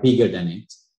that are bigger than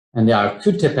it, and they are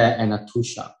Kütepe and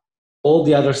Atusha. All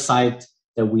the other sites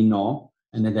that we know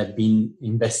and that have been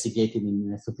investigated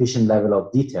in a sufficient level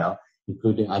of detail,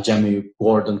 including Acemiyük,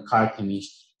 Gordon, Karkemish,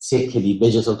 Sirkeli,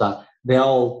 Becesultan, they're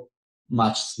all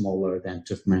much smaller than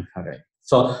Turkmenkarayuk.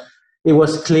 So it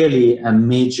was clearly a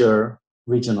major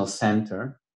regional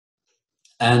center,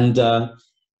 and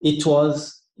it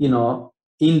was,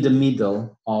 in the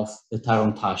middle of the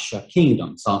Taruntasha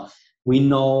kingdom. So we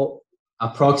know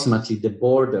approximately the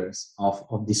borders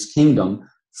of this kingdom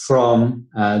from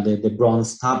the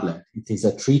bronze tablet. It is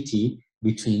a treaty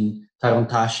between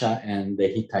Taruntasha and the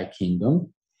Hittite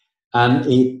kingdom, and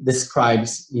it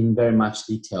describes in very much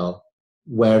detail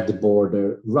where the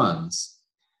border runs.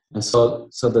 And so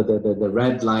the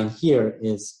red line here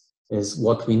is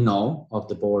what we know of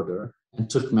the border, and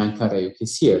Turkmenkarayuk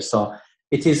is here. So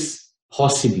it is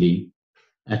possibly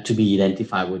to be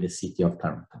identified with the city of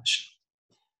Taruntasha.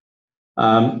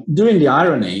 During the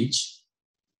Iron Age,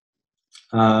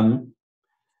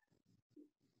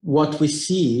 what we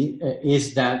see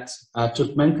is that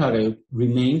Turkmenkarayuk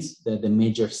remains the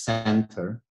major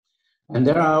center, and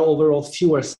there are overall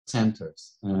fewer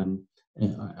centers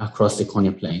across the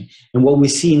Konya Plain. And what we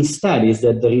see instead is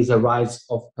that there is a rise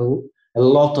of a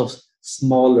lot of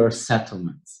smaller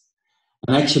settlements.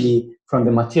 And actually, from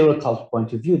the material culture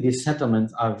point of view, these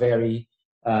settlements are very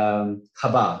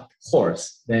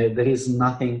coarse. There is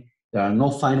nothing, there are no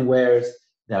fine wares,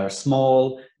 they are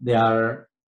small, they are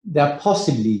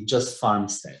possibly just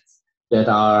farmsteads that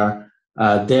are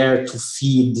there to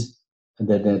feed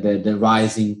the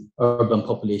rising urban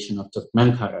population of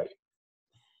Turkmenkarayuk.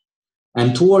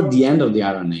 And toward the end of the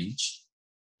Iron Age,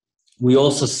 we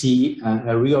also see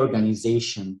a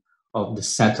reorganization of the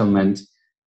settlement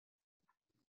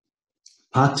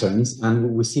patterns,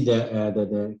 and we see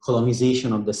the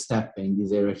colonization of the steppe in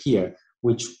this area here,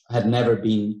 which had never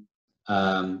been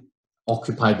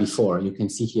occupied before. You can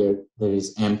see here there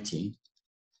is empty,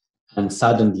 and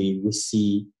suddenly we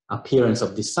see appearance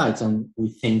of these sites, and we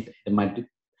think it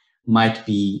might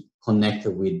be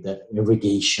connected with the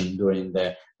irrigation during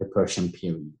the Persian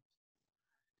period.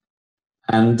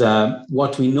 And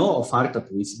what we know of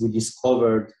Artapu is we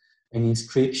discovered an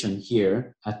inscription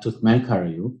here at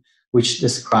Turkmenkarayuk, which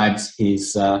describes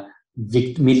his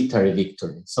military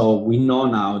victory. So we know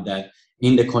now that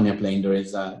in the Konya Plain there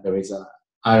is a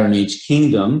Iron Age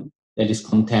kingdom that is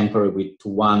contemporary with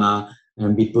Tuwana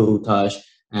and Bitburutash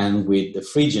and with the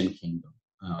Phrygian kingdom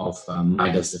of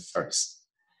Midas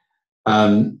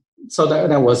I. So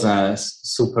that was a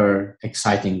super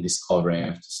exciting discovery, I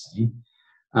have to say.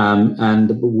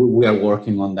 And we are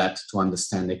working on that to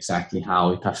understand exactly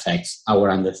how it affects our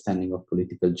understanding of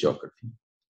political geography.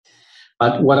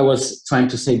 But what I was trying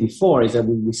to say before is that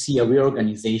we see a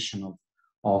reorganization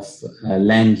of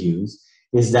land use,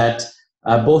 is that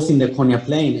both in the Konya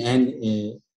Plain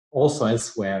and also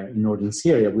elsewhere in northern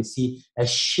Syria, we see a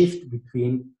shift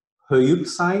between höyük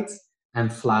sites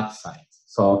and flat sites.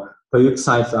 So Hayuk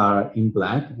sites are in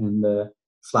black and the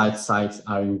flight sites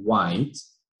are in white.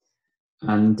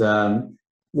 And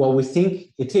what we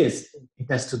think it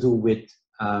has to do with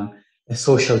a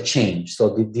social change.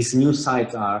 So these new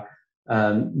sites are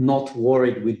not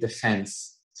worried with the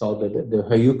fence. So the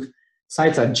Hayuk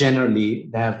sites are generally,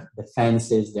 they have the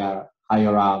fences, they are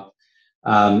higher up.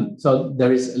 So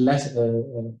there is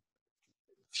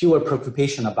fewer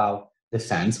preoccupation about the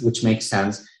fence, which makes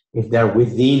sense. If they're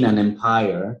within an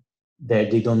empire,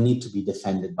 they don't need to be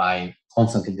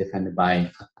constantly defended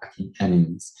by attacking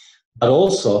enemies. But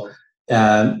also,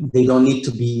 they don't need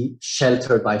to be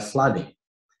sheltered by flooding.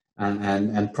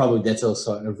 And probably that's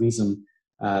also a reason,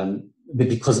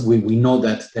 because we know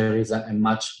that there is a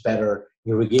much better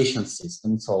irrigation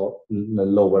system, so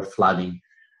lower flooding,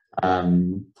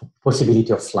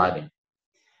 possibility of flooding.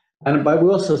 But we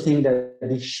also think that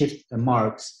this shift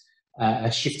marks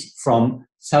a shift from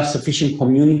self-sufficient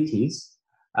communities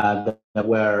that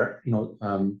were,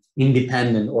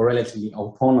 independent or relatively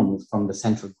autonomous from the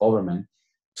central government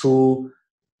to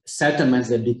settlements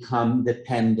that become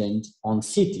dependent on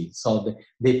cities. So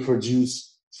they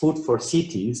produce food for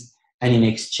cities, and in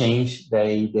exchange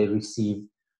they receive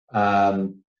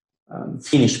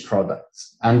finished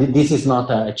products. And this is not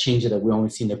a change that we only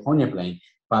see in the Konya Plain,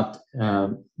 but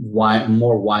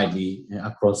more widely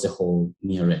across the whole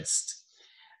Near East.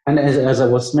 And as I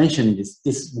was mentioning,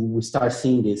 this we start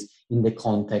seeing this in the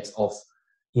context of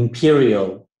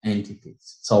imperial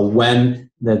entities. So when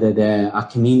the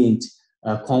Achaemenid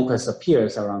conquest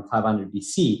appears around 500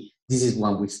 BC, this is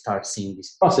when we start seeing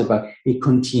this process, but it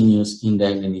continues in the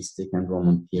Hellenistic and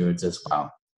Roman periods as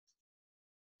well.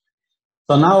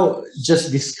 So now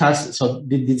just discuss, so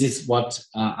this is what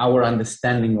our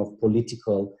understanding of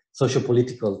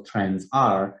socio-political trends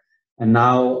are. And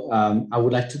now I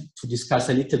would like to discuss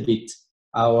a little bit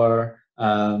our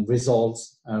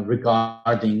results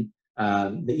regarding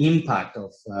the impact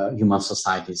of human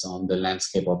societies on the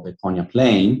landscape of the Konya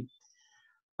Plain.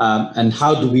 And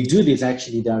how do we do this?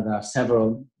 Actually, there are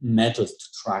several methods to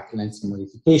track landscape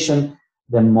modification.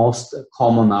 The most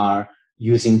common are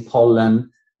using pollen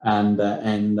and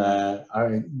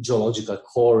our geological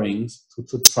corings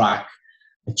to track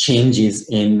changes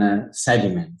in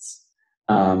sediments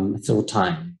through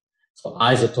time. So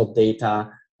isotope data,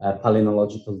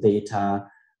 palynological data,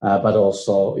 but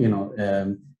also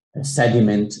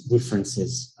sediment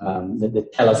differences that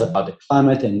tell us about the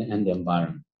climate and the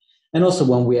environment. And also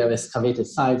when we have excavated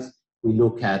sites, we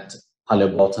look at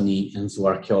paleobotany and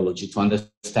zooarchaeology to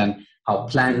understand how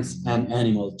plants and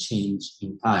animals change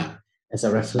in time as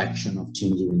a reflection of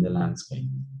changes in the landscape.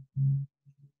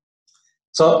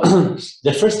 So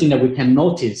the first thing that we can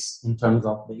notice in terms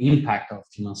of the impact of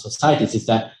human societies is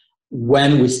that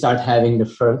when we start having the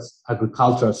first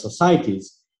agricultural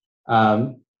societies,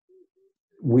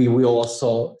 we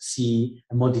also see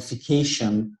a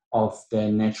modification of the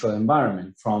natural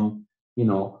environment from,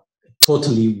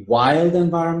 totally wild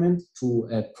environment to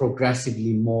a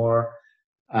progressively more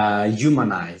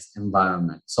humanized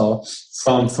environment. So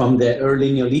from the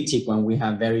early Neolithic, when we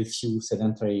have very few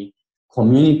sedentary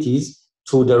communities,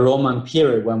 to the Roman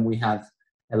period when we have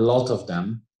a lot of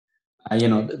them,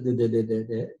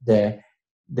 the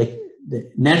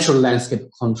natural landscape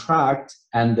contract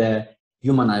and the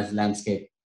humanized landscape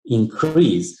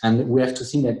increase. And we have to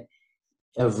see that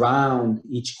around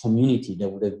each community there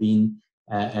would have been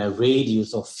a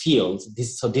radius of fields.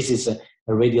 This is a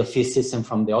radial field system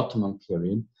from the Ottoman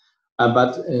period,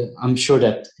 but I'm sure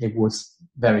that it was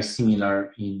very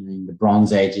similar in the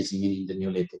Bronze Ages, even in the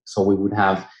Neolithic. So we would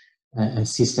have a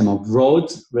system of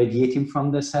roads radiating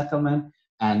from the settlement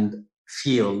and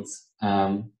fields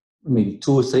maybe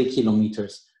 2 or 3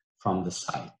 kilometers from the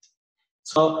site.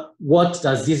 So what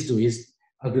does this do is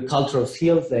agricultural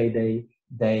fields,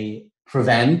 they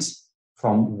prevent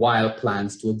from wild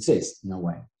plants to exist in a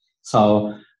way.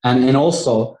 So, and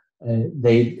also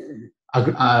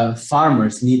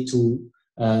farmers need to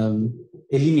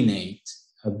eliminate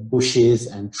bushes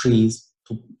and trees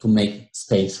to make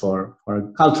space for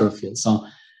agricultural fields. So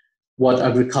what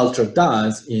agriculture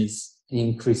does is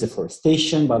increase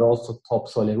deforestation, but also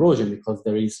topsoil erosion, because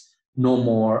there is no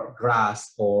more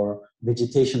grass or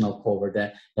vegetational cover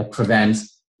that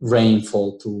prevents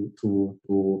rainfall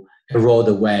to erode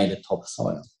away the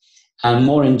topsoil. And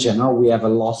more in general, we have a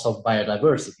loss of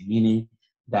biodiversity, meaning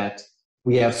that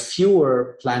we have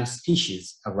fewer plant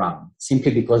species around,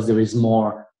 simply because there is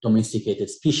more domesticated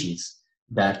species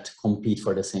that compete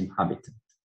for the same habitat.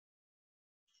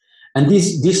 And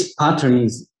this pattern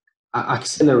is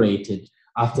accelerated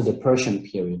after the Persian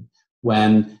period,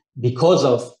 when, because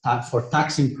of for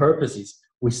taxing purposes,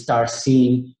 we start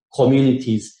seeing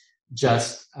communities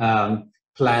just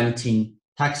planting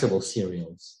taxable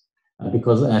cereals,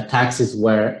 because taxes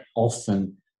were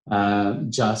often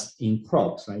just in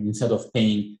crops, right? Instead of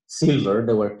paying silver,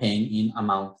 they were paying in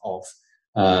amount of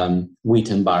wheat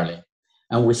and barley.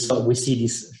 And we see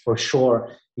this for sure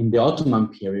in the Ottoman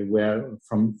period, where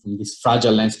from this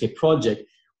fragile landscape project,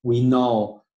 we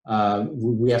know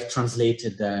we have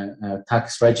translated the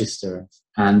tax register,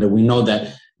 and we know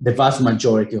that the vast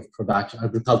majority of production,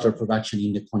 agricultural production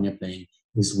in the Konya Plain,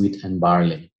 is wheat and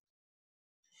barley.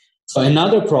 So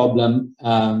another problem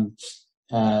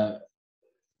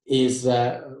is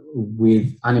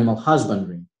with animal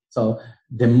husbandry. So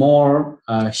the more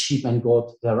sheep and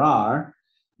goat there are,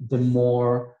 the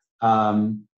more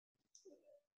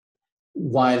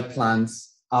wild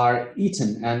plants are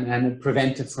eaten and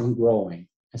prevented from growing,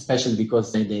 especially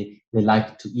because they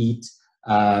like to eat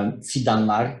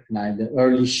fidanlar, the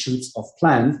early shoots of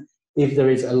plants. If there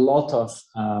is a lot of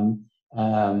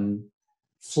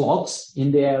flocks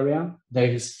in the area,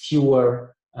 there is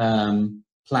fewer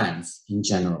plants in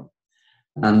general.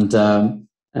 And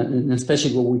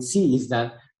especially what we see is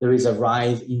that there is a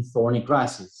rise in thorny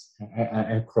grasses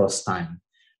across time.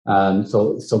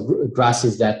 So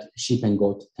grasses that sheep and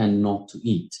goat tend not to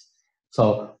eat.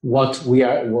 So what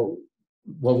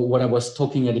I was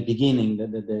talking at the beginning,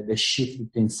 the shift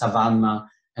between savanna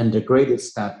and degraded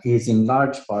steppe is in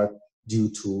large part due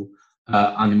to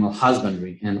animal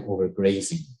husbandry and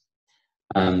overgrazing.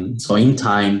 So in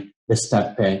time, the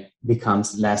steppe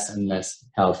becomes less and less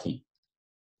healthy.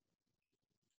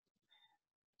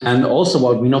 And also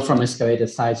what we know from excavated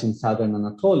sites in southern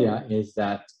Anatolia is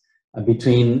that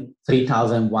between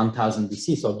 3000 and 1000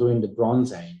 BC, so during the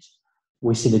Bronze Age,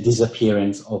 we see the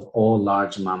disappearance of all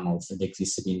large mammals that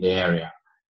existed in the area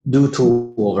due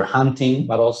to overhunting,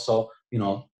 but also,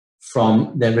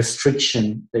 from the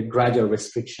restriction, the gradual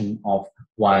restriction of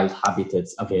wild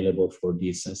habitats available for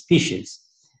these species.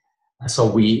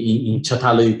 So in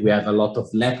Çatalhöyük, we have a lot of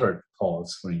leopard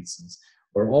calls, for instance,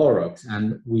 or aurochs,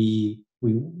 and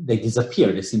they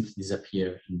disappear, they simply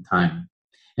disappear in time.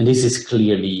 And this is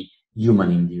clearly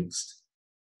human-induced.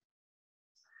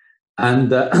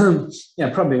 And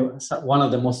probably one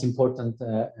of the most important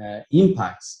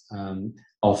impacts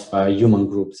of human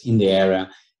groups in the area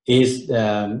is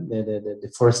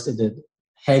the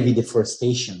heavy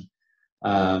deforestation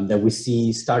that we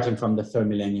see starting from the third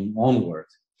millennium onward.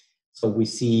 So we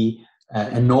see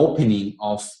an opening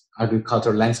of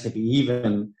agricultural landscape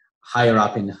even higher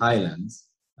up in the highlands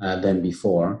than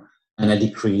before, and a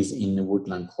decrease in the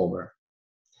woodland cover.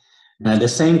 And at the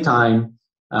same time,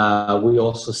 we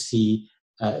also see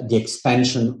the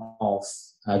expansion of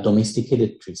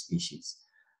domesticated tree species,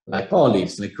 like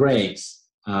olives, like grapes,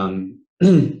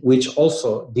 which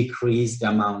also decrease the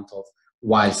amount of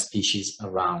wild species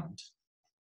around.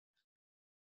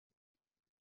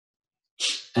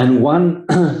 And one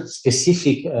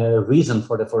specific reason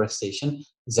for deforestation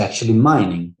is actually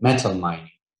mining, metal mining.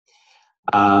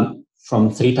 From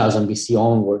 3000 BC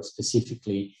onwards,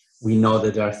 specifically, we know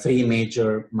that there are three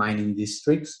major mining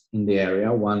districts in the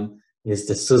area. One is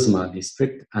the Sızma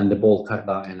district and the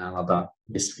Bolkarda and Anada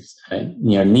districts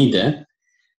near Niğde.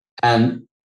 And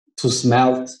to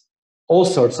smelt all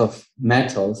sorts of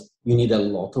metals, you need a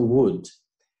lot of wood.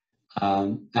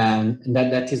 And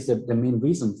that is the main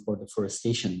reason for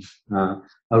deforestation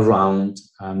around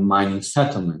mining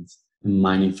settlements and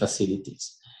mining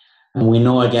facilities. And we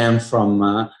know again from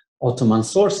Ottoman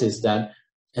sources that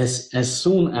as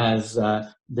soon as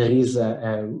there is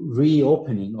a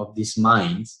reopening of these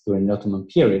mines during the Ottoman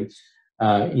period,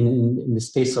 in the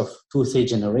space of 2 or 3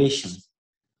 generations,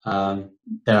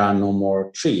 there are no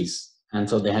more trees. And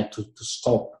so they had to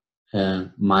stop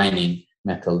mining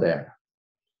metal there.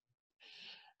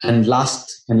 And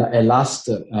a last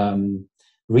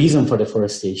reason for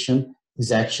deforestation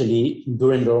is actually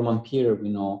during the Roman period, we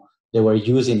know they were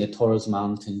using the Taurus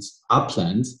Mountains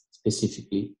uplands,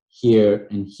 specifically here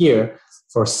and here,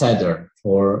 for cedar,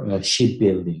 for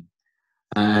shipbuilding.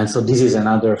 And so this is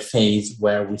another phase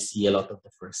where we see a lot of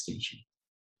deforestation.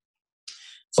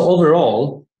 So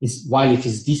overall, while it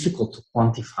is difficult to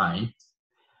quantify,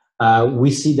 we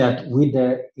see that with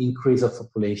the increase of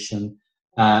population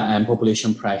and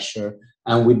population pressure,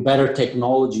 and with better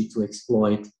technology to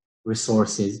exploit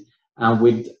resources, and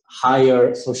with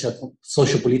higher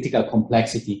socio-political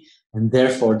complexity, and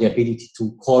therefore the ability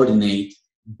to coordinate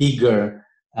bigger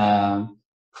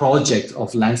projects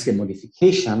of landscape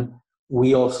modification,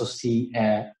 we also see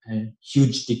a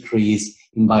huge decrease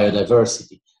in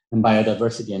biodiversity. And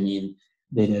biodiversity, I mean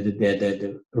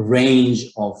the range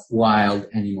of wild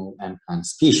animal and plant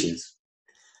species.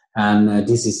 And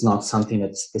this is not something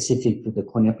that's specific to the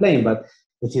Konya Plain, but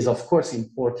it is, of course,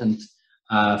 important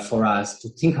for us to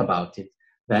think about it,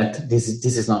 that this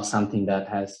is not something that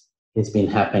has been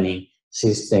happening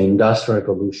since the Industrial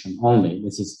Revolution only.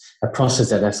 This is a process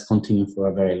that has continued for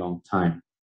a very long time.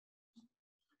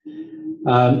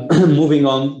 Moving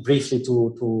on briefly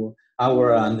to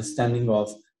our understanding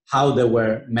of how they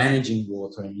were managing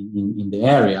water in the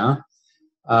area.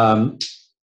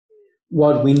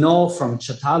 What we know from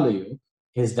Çatalhöyük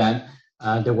is that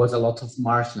there was a lot of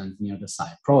marshland near the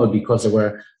site, probably because there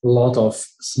were a lot of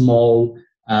small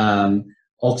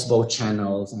oxbow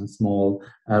channels and small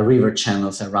river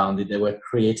channels around it. They were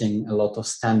creating a lot of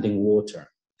standing water.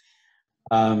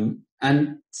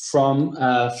 And from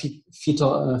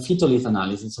phytolith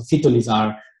analysis, so phytoliths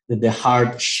are the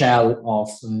hard shell of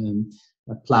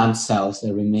plant cells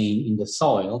that remain in the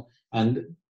soil,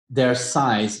 and their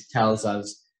size tells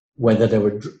us whether they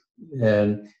were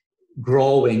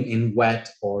growing in wet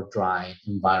or dry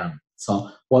environment.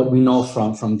 So what we know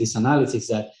from this analysis is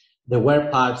that there were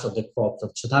parts of the crops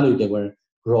of Çatalhöyük that were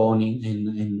grown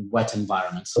in wet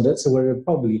environments. So that's where we're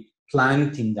probably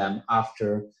planting them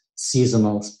after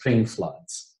seasonal spring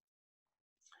floods.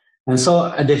 And so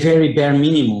at the very bare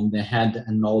minimum, they had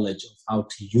a knowledge of how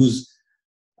to use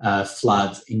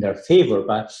floods in their favor,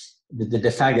 but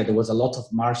the fact that there was a lot of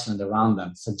marshland around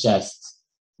them suggests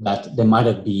that there might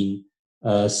have been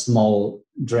small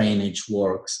drainage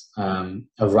works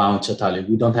around Çatalhöyük.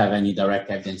 We don't have any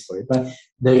direct evidence for it, but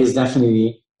there is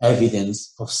definitely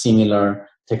evidence of similar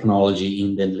technology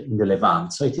in the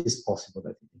Levant. So it is possible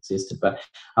that it existed. But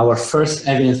our first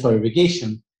evidence for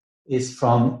irrigation is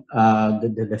from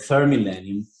the third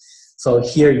millennium. So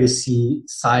here you see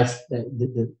sites,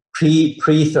 the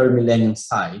pre-third millennium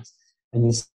sites, and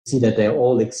you see that they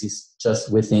all exist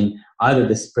just within either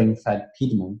the spring-fed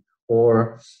Piedmont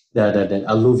or the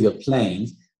alluvial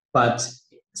plains. But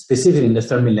specifically in the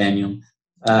third millennium,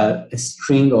 a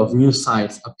string of new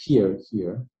sites appear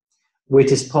here,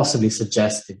 which is possibly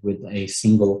suggested with a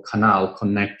single canal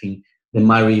connecting the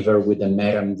Mai River with the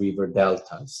Meram River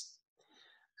deltas.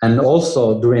 And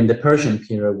also during the Persian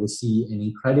period, we see an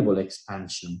incredible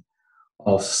expansion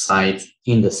of sites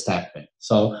in the steppe.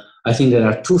 So I think there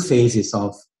are two phases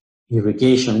of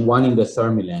irrigation, one in the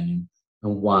third millennium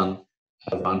and one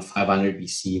around 500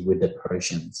 BC with the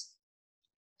Persians.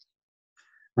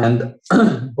 And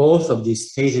both of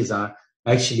these phases are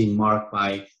actually marked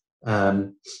by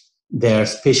their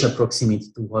spatial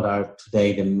proximity to what are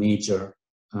today the major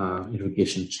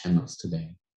irrigation channels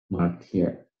today, marked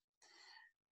here.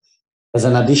 As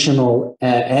an additional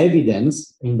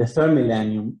evidence, in the third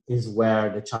millennium is where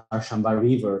the Çarşamba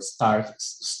River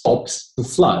stops to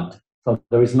flood. So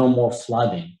there is no more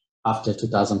flooding after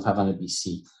 2500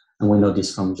 BC. And we know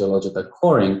this from geological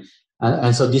coring.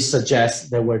 And so this suggests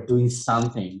that we're doing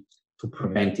something to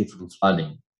prevent it from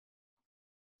flooding.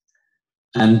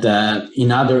 And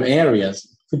in other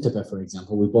areas, Küttepe, for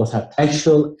example, we both have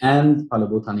textual and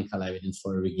paleobotanical evidence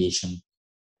for irrigation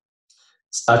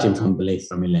starting from the late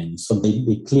third millennium. So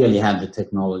they clearly had the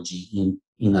technology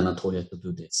in Anatolia to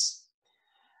do this.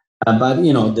 But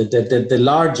you know, the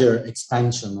larger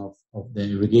expansion of the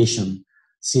irrigation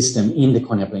system in the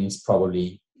Konya Plain is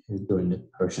probably during the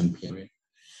Persian period.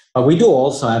 But we do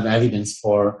also have evidence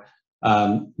for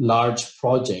large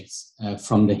projects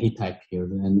from the Hittite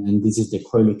period, and this is the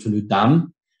Koyulu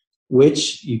Dam,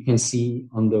 which you can see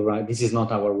on the right. This is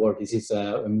not our work, this is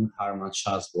Harman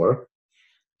Shah's work.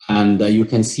 And you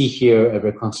can see here a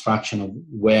reconstruction of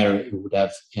where it would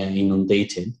have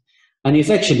inundated. And it's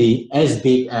actually as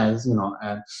big as, you know,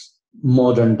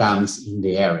 modern dams in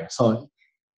the area. So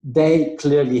they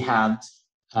clearly had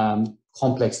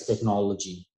complex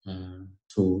technology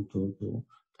for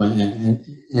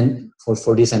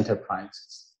these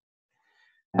enterprises.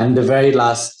 And the very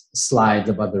last slide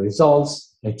about the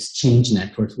results, exchange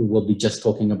networks. We will be just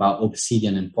talking about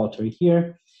obsidian and pottery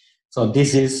here. So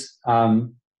this is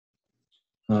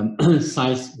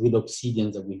sites with obsidian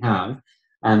that we have,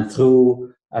 and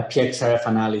through PXRF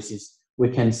analysis, we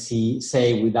can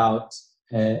say without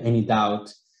any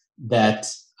doubt that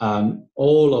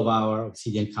all of our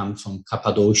obsidian comes from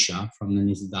Cappadocia, from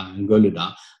Denizli'da and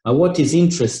Gölü'da. What is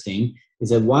interesting is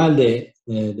that while the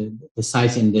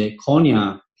sites in the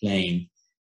Konya Plain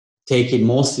take it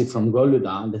mostly from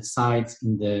Gölü'da, the sites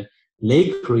in the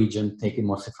lake region take it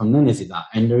mostly from Denizli'da,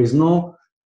 and there is no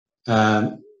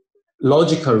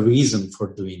logical reason for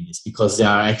doing this because they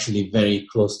are actually very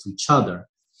close to each other.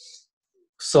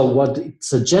 So what it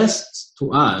suggests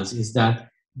to us is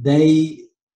that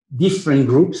different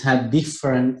groups had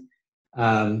different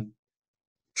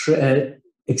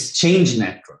exchange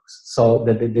networks, so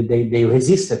that they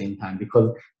resisted in time, because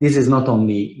this is not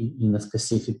only in a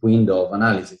specific window of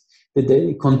analysis,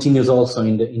 it continues also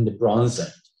in the Bronze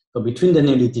Age. So between the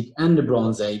Neolithic and the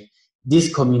Bronze Age,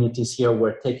 these communities here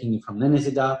were taking it from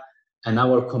Nenesida, and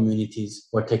our communities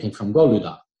were taken from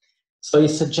Goluda. So it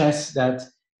suggests that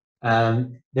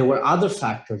there were other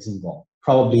factors involved,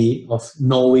 probably of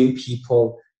knowing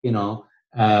people, you know,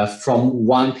 from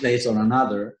one place or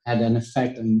another, had an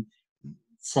effect on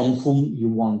from whom you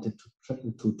wanted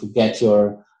to get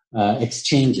your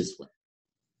exchanges with.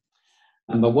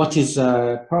 But what is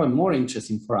probably more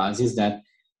interesting for us is that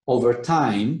over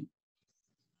time,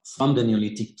 from the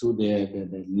Neolithic to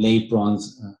the late Bronze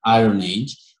Iron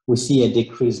Age, we see a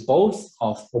decrease both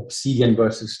of obsidian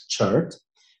versus chert.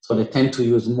 So they tend to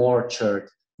use more chert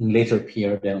in later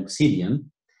period than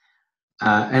obsidian.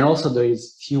 And also there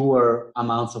is fewer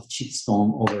amounts of chipstone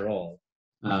overall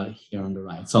here on the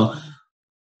right. So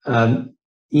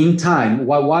in time,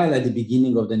 while at the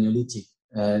beginning of the Neolithic,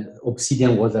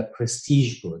 obsidian was a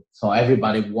prestige good. So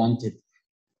everybody wanted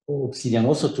obsidian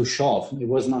also to show off. It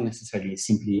was not necessarily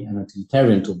simply an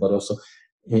utilitarian tool, but also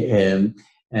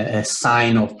a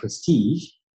sign of prestige.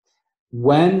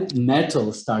 When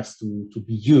metal starts to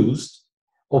be used,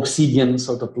 obsidian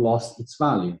sort of lost its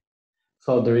value.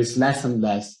 So there is less and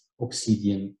less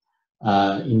obsidian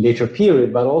in later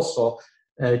period, but also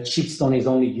chipstone is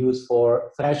only used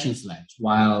for threshing sledge,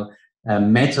 while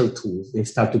metal tools, they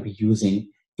start to be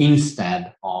using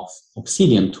instead of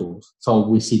obsidian tools. So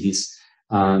we see this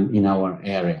in our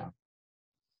area.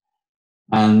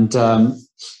 And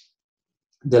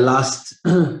the last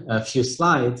few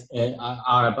slides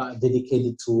are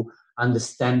dedicated to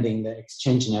understanding the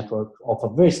exchange network of a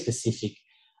very specific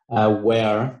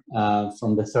ware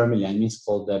from the Thermillion. It's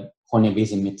called the Konya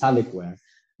Basin metallic ware.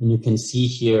 And you can see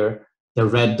here the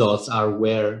red dots are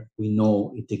where we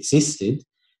know it existed.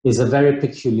 It's a very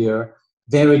peculiar,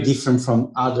 very different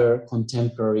from other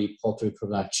contemporary pottery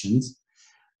productions,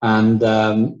 and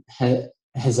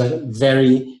has a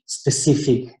very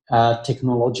specific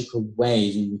technological way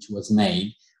in which it was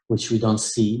made, which we don't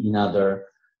see in other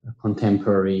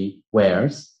contemporary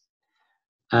wares.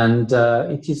 And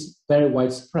it is very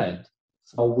widespread.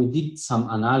 So we did some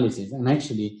analysis, and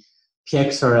actually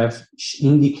PXRF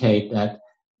indicate that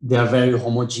they are very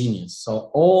homogeneous. So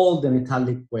all the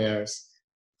metallic wares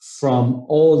from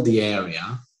all the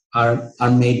area are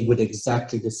made with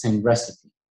exactly the same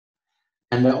recipe.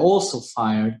 And they're also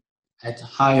fired at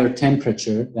higher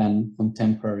temperature than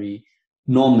contemporary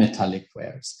non-metallic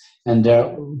wares. And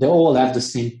they all have the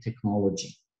same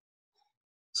technology.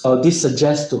 So this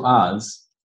suggests to us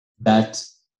that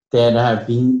there have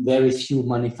been very few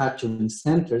manufacturing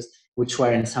centers which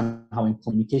were somehow in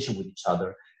communication with each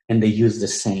other, and they use the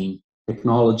same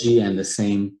technology and the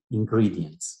same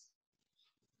ingredients.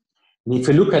 And if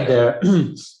we look at their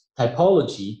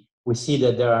typology, we see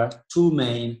that there are two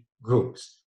main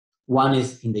groups. One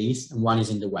is in the east and one is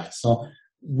in the west. So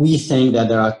we think that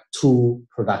there are two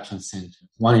production centers,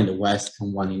 one in the west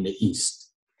and one in the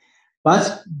east.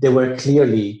 But they were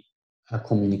clearly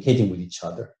communicating with each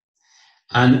other.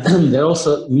 And that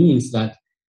also means that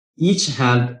each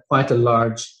had quite a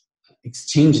large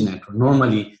exchange network.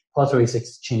 Normally, potteries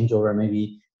exchange over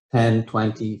maybe 10,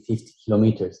 20, 50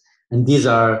 kilometers. And these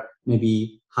are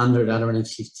maybe 100,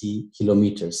 150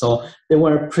 kilometers. So they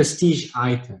were prestige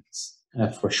items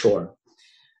for sure.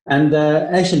 And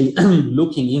actually,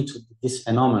 looking into this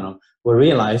phenomenon, we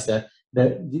realized that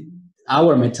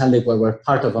our metallic were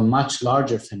part of a much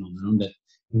larger phenomenon that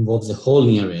involves the whole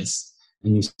Near East.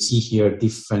 And you see here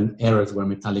different areas where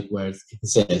metallic wares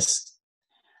exist.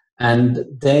 And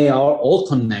they are all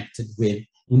connected with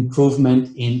improvement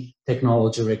in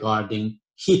technology regarding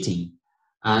heating.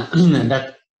 And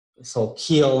that, so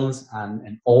kilns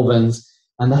and ovens,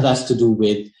 and that has to do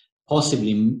with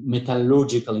possibly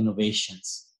metallurgical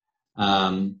innovations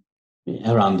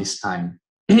around this time.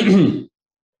 And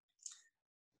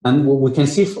we can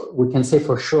say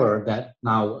for sure that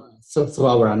now, so through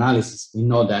our analysis, we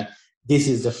know that this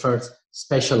is the first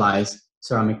specialized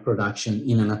ceramic production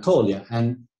in Anatolia.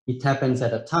 And it happens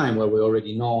at a time where we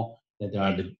already know that there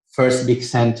are the first big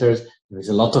centers, there is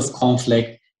a lot of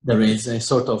conflict, there is a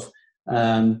sort of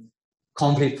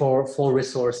conflict for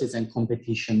resources and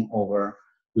competition over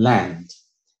land.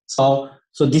 So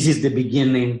this is the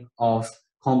beginning of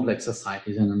complex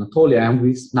societies in Anatolia, and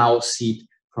we now see it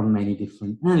from many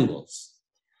different angles.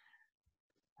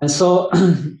 And so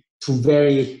to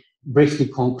very briefly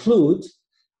conclude,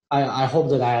 I hope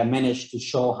that I managed to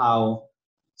show how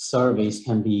surveys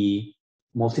can be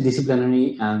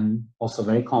multidisciplinary and also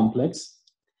very complex.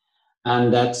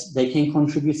 and that they can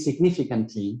contribute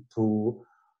significantly to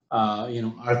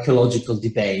archaeological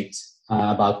debate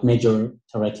about major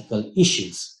theoretical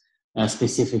issues,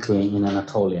 specifically in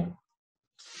Anatolia.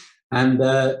 And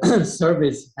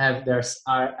surveys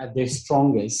are at their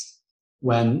strongest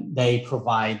when they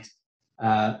provide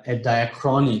a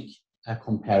diachronic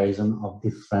comparison of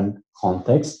different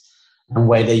contexts, and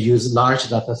where they use large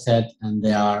data set and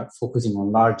they are focusing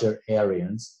on larger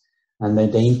areas, and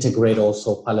then they integrate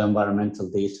also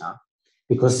paleoenvironmental data,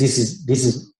 because this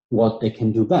is what they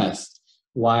can do best.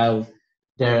 While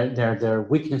their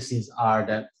weaknesses are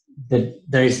that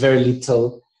there is very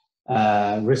little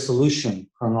resolution,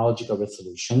 chronological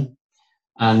resolution,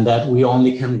 and that we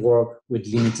only can work with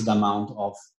limited amount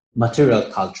of material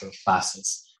culture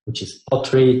classes, which is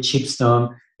pottery,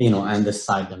 chipstone, and the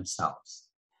site themselves.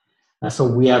 So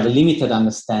we have a limited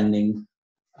understanding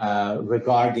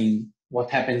regarding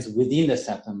what happens within the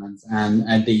settlements and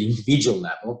at the individual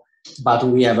level, but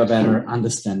we have a better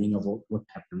understanding of what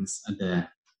happens at the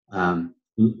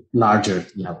larger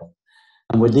level.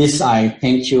 And with this, I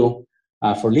thank you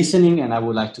for listening, and I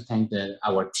would like to thank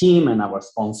our team and our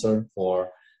sponsor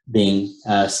for being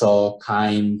so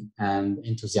kind and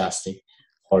enthusiastic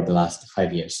for the last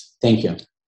 5 years. Thank you.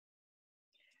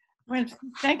 Well,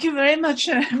 thank you very much.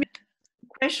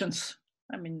 Questions,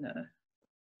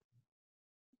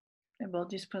 about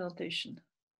this presentation.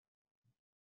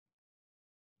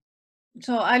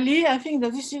 So Ali, I think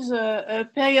that this is a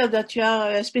period that you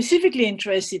are specifically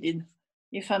interested in,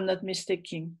 if I'm not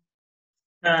mistaken.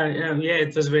 Yeah,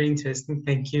 it was very interesting.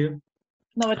 Thank you.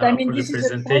 No, but for the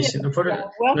presentation,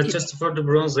 not just for the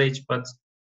Bronze Age, but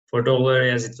for the all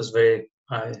areas. It was very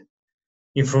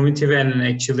informative, and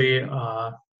actually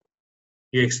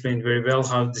you explained very well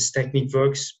how this technique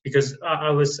works, because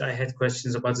I had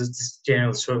questions about this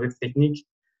general survey technique,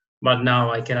 but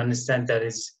now I can understand that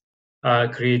it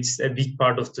creates a big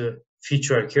part of the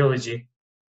future archaeology.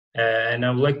 And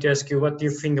I would like to ask you, what do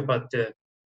you think about the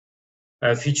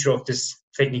future of this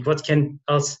technique? What can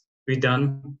else be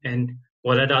done, and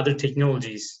what are the other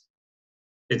technologies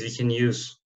that we can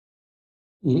use?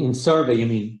 In survey, you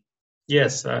mean?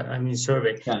 Yes, I mean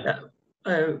survey. Yeah.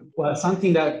 Well,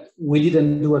 something that we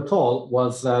didn't do at all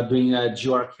was doing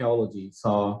geoarchaeology.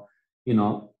 So,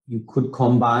 you could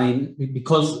combine,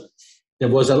 because there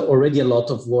was already a lot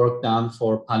of work done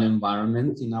for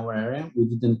paleoenvironment in our area. We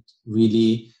didn't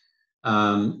really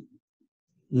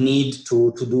need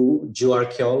to do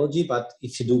geoarchaeology, but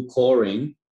if you do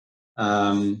coring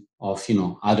of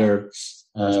other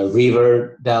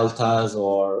river deltas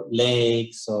or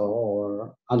lakes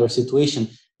or other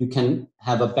situations, you can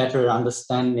have a better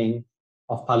understanding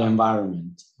of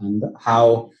paleoenvironment and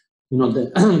how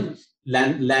the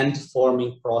land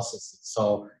forming processes,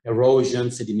 so erosion,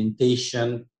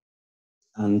 sedimentation,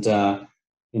 and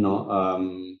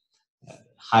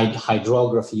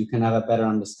hydrography. You can have a better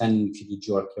understanding if you do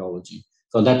geoarchaeology.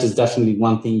 So that is definitely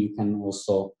one thing you can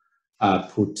also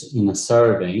put in a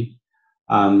survey.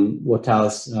 What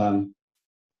else? I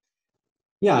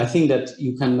think that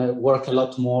you can work a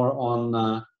lot more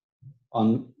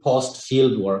on post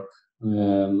fieldwork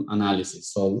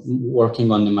analysis. So working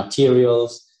on the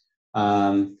materials.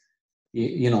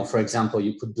 For example,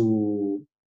 you could do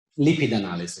lipid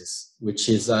analysis, which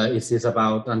is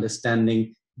about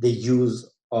understanding the use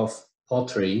of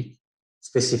pottery,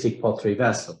 specific pottery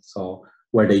vessels. So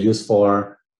where they use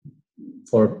for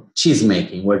cheese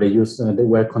making, where they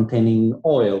were containing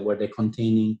oil, where they're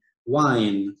containing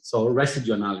wine. So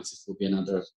residue analysis would be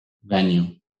another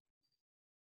venue.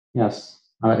 Yes,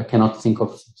 I cannot think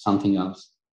of something else.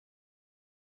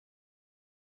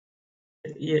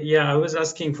 Yeah, I was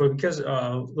asking because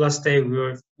last day we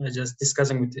were just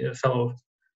discussing with fellow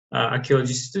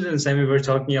archaeology students, and we were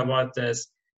talking about this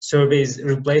surveys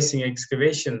replacing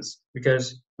excavations,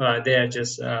 because they are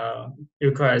just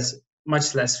requires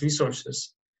much less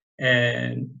resources,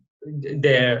 and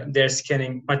they're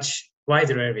scanning much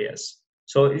wider areas.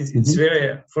 So it's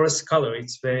very, for a scholar,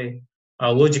 it's very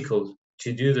logical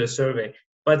to do the survey.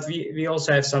 But we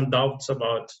also have some doubts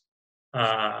about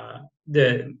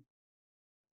the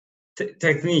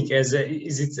technique. Is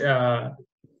it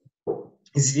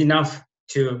enough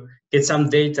to get some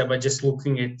data by just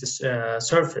looking at the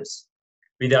surface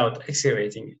without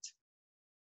excavating it?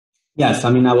 Yes,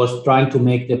 I was trying to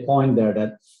make the point there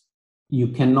that you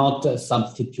cannot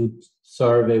substitute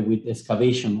survey with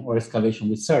excavation or excavation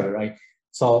with survey, right?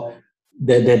 So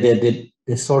the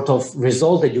sort of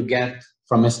result that you get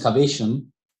from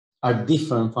excavation are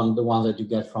different from the ones that you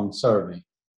get from survey.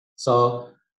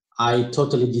 So I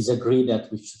totally disagree that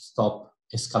we should stop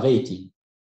excavating.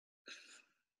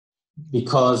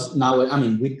 because now, I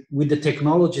mean, with the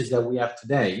technologies that we have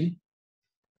today,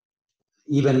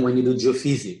 even when you do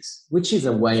geophysics, which is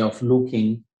a way of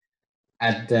looking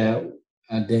at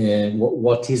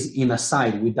what is in a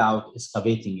site without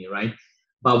excavating it, right?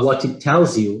 But what it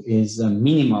tells you is a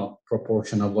minimal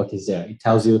proportion of what is there. It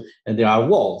tells you that there are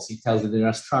walls. It tells you there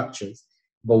are structures.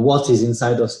 But what is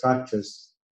inside those structures,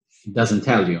 it doesn't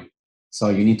tell you. So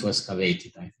you need to excavate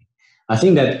it, I think. I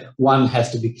think that one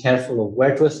has to be careful of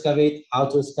where to excavate, how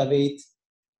to excavate.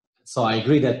 So I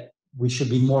agree that we should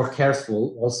be more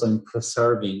careful also in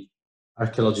preserving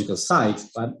archaeological sites,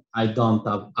 but I don't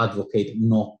advocate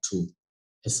not to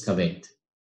excavate.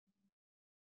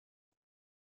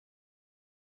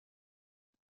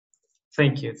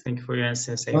 Thank you for your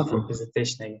answers and for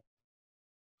presentation again.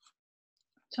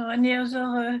 So any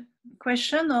other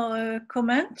question or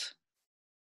comment?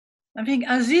 I think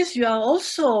Aziz, you are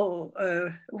also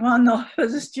one of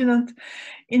the students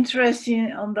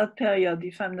interested on that period,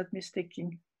 if I'm not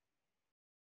mistaken.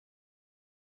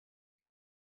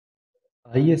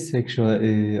 Yes,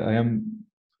 actually, I am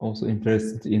also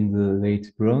interested in the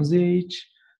late Bronze Age.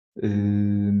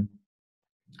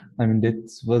 I mean, that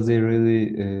was a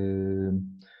really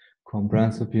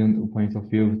comprehensive point of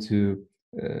view to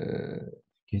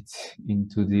get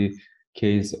into the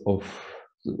case of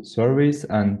surveys,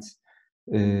 and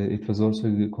it was also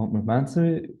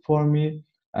complimentary for me.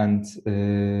 And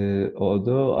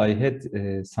although I had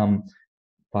some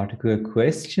particular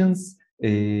questions,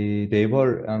 they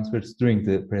were answered during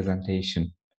the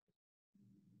presentation.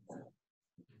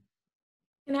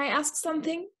 Can I ask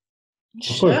something?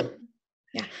 Sure.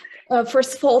 Yeah.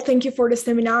 First of all, thank you for the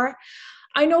seminar.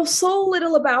 I know so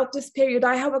little about this period.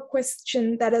 I have a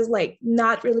question that is like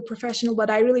not really professional, but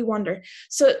I really wonder.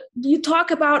 So you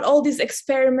talk about all these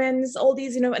experiments, all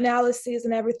these, analyses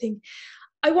and everything.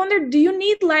 I wonder, do you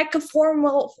need like a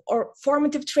formal or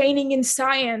formative training in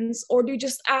science, or do you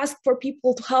just ask for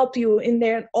people to help you in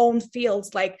their own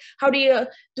fields? Like, how do you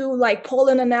do like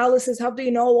pollen analysis? How do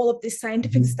you know all of this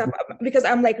scientific stuff? Because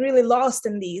I'm like really lost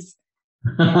in these.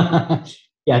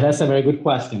 Yeah, that's a very good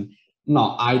question.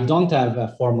 No, I don't have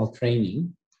a formal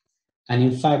training. And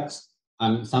in fact,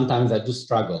 sometimes I do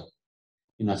struggle.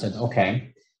 I said,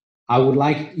 okay, I would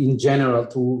like in general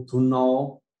to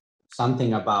know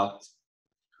something about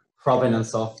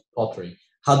provenance of pottery.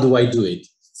 How do I do it?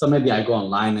 So maybe I go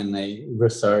online and I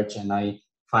research and I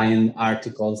find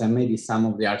articles, and maybe some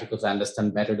of the articles I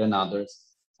understand better than others.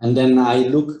 And then I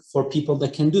look for people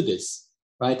that can do this,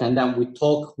 right? And then we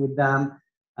talk with them,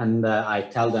 and I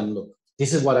tell them, look,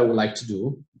 this is what I would like to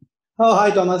do. Oh, hi,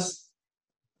 Thomas.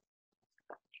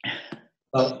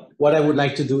 What I would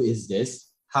like to do is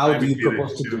this. How do you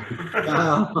propose to do it?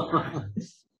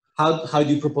 How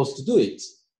do you propose to do it?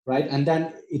 Right, and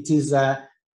then it is a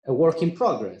work in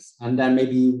progress, and then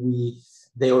maybe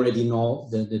they already know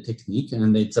the technique,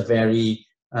 and it's a very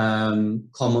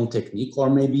common technique, or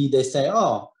maybe they say,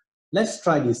 oh, let's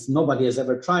try this. Nobody has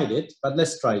ever tried it, but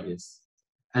let's try this.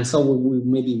 And so we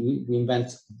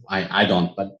invent. I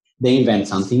don't, but they invent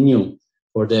something new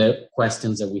for the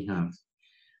questions that we have.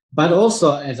 But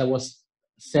also, as I was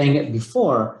saying it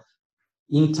before,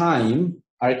 in time,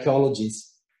 archaeologists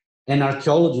and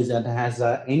archaeologist that has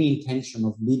any intention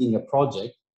of leading a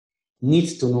project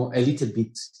needs to know a little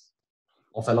bit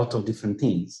of a lot of different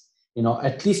things,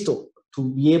 at least to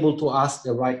be able to ask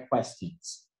the right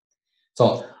questions.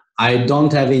 So I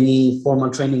don't have any formal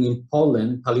training in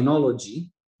palynology,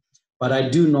 but I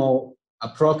do know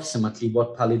approximately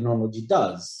what palynology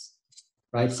does,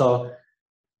 right? So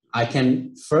I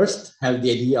can first have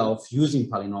the idea of using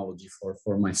palynology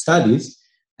for my studies,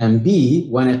 and B,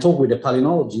 when I talk with a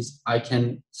palynologist, I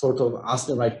can sort of ask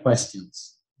the right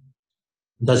questions.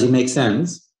 Does it make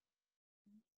sense?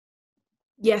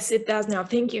 Yes, it does now.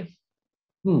 Thank you.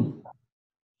 You're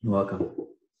welcome.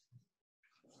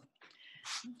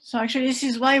 So actually, this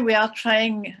is why we are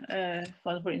trying,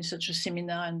 for example, in such a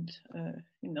seminar and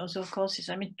in other courses,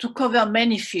 to cover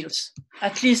many fields,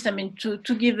 at least,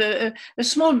 to give a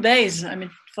small base,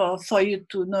 for you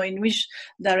to know in which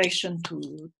direction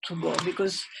to go.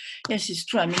 Because, yes, it's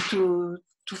true,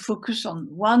 to focus on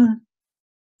one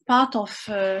part of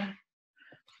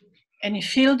any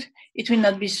field, it will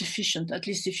not be sufficient, at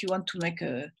least if you want to make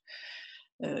a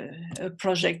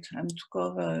project and to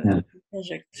cover a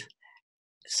project.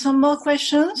 Some more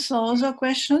questions or other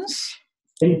questions?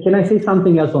 Can I say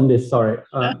something else on this? Sorry.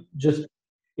 Just,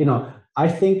 I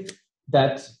think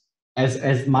that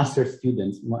as master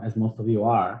students, as most of you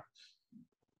are,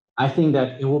 I think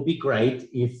that it would be great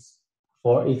if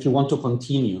you want to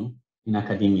continue in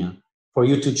academia, for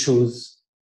you to choose,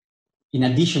 in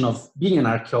addition of being an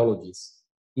archaeologist,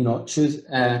 choose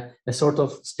a sort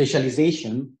of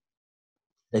specialization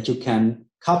that you can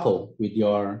couple with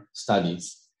your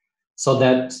studies, so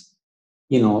that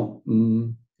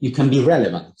you can be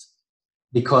relevant,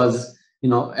 because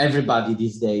everybody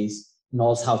these days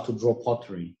knows how to draw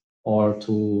pottery or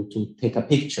to take a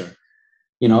picture.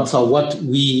 So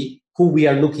who we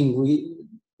are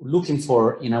looking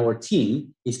for in our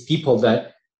team is people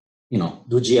that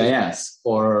do GIS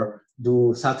or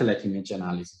do satellite image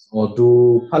analysis or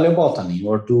do paleobotany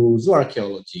or do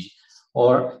zooarchaeology,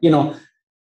 or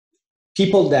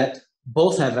people that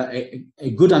both have a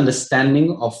good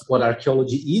understanding of what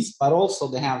archaeology is, but also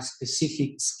they have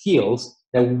specific skills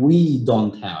that we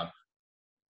don't have.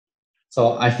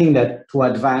 So I think that to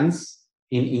advance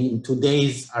in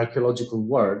today's archaeological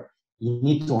world, you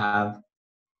need to have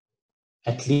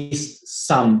at least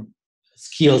some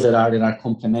skills that are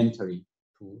complementary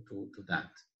to that.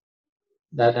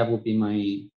 That would be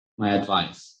my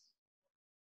advice.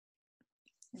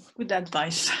 Good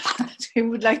advice. We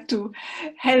would like to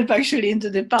help actually in the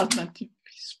department if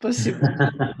it's possible.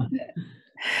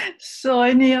 So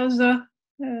any other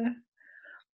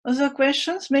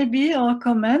questions maybe, or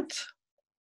comments?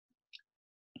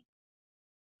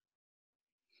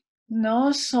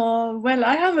 No, so, well,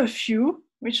 I have a few,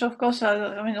 which of course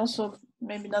are, also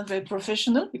maybe not very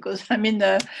professional, because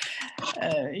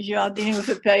you are dealing with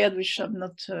a period which I'm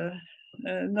not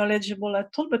knowledgeable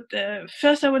at all. But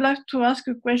first I would like to ask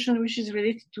a question which is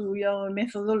related to your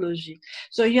methodology.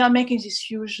 So you are making this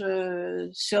huge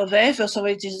survey. First of all,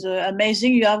 it is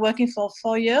amazing. You are working for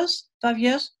 4 years, 5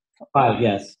 years? 5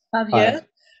 years. 5 years.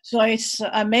 So it's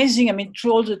amazing,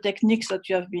 through all the techniques that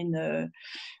you have been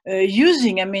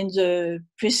using, the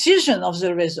precision of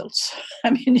the results.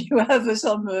 You have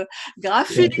some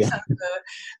graphics, and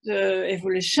the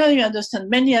evolution, you understand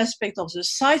many aspects of the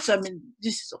site. So,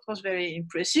 this is of course very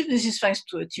impressive. This is thanks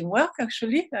to teamwork,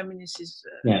 actually. This is,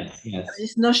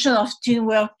 this notion of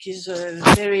teamwork is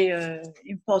very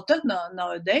important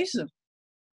nowadays.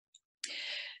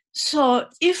 So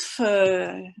if,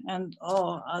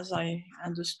 as I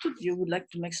understood, you would like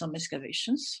to make some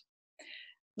excavations,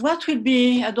 what will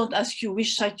be, I don't ask you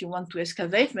which site you want to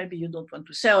excavate, maybe you don't want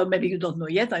to say, or maybe you don't know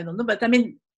yet, I don't know, but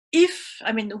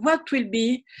what will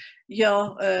be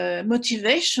your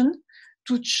motivation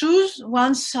to choose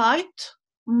one site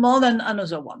more than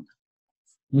another one?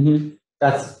 Mm-hmm.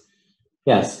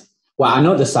 Yes. Well, I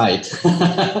know the site.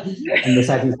 And the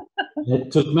site is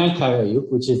Turkmenkaya,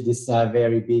 which is this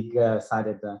very big site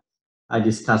that I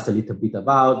discussed a little bit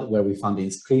about, where we found the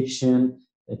inscription.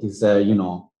 That is,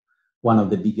 one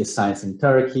of the biggest sites in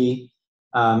Turkey.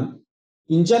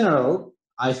 In general,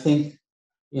 I think,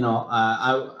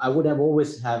 I would have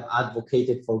always have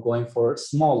advocated for going for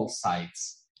small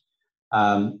sites.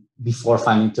 Before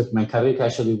finding Turkmenkaya, I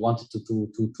actually wanted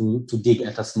to dig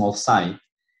at a small site,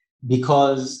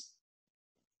 because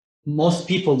most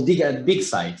people dig at big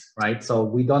sites, right? So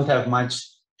we don't have much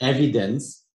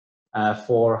evidence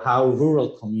for how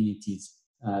rural communities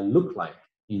look like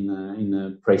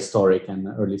in prehistoric and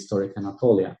early historic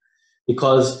Anatolia,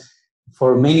 because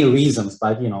for many reasons,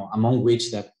 but among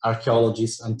which that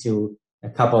archaeologists until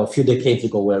a few decades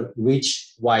ago were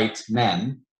rich white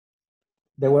men.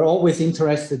 They were always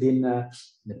interested in the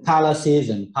palaces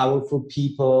and powerful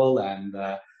people and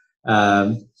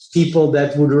people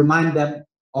that would remind them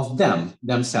of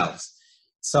themselves.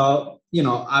 So,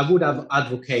 I would have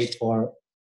advocated for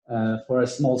a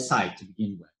small site to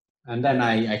begin with. And then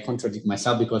I contradict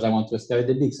myself because I want to stay at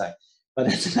the big site, but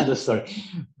that's another story.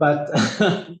 But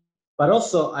but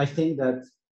also I think that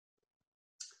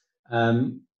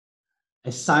a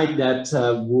site that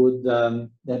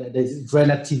that is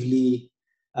relatively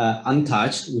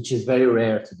untouched, which is very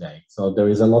rare today. So there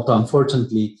is a lot,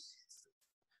 unfortunately,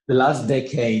 the last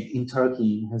decade in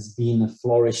Turkey has been a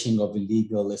flourishing of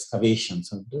illegal excavation.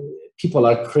 So people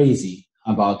are crazy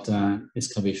about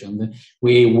excavation.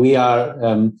 We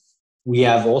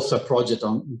have also a project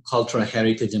on cultural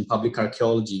heritage and public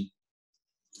archaeology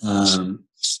in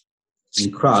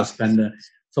KRASP, and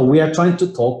so we are trying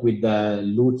to talk with the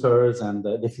looters and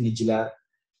the finiciler,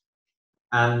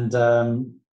 and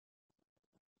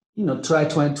try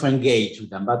to engage with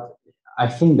them. But I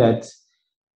think that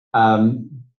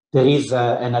there is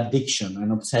an addiction,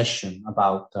 an obsession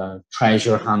about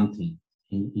treasure hunting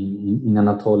in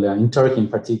Anatolia, in Turkey in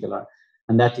particular,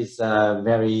 and that is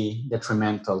very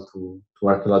detrimental to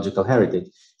archaeological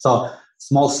heritage. So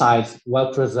small sites,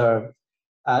 well preserved,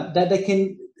 that they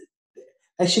can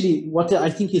actually. What I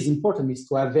think is important is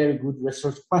to have very good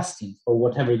research questions for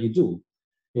whatever you do.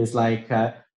 It's like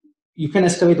you can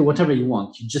excavate whatever you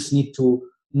want. You just need to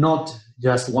not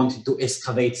just wanting to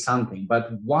excavate something,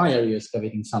 but why are you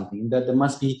excavating something? That there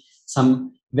must be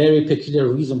some very peculiar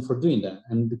reason for doing that.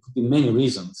 And there could be many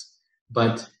reasons,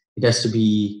 but it has to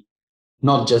be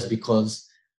not just because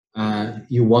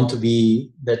you want to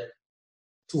be the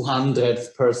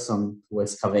 200th person to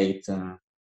excavate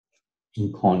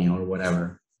in Konya or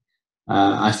whatever.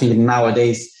 I think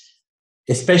nowadays,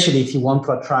 especially if you want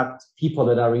to attract people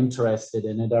that are interested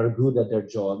and that are good at their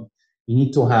job, you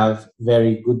need to have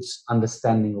very good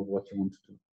understanding of what you want to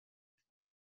do.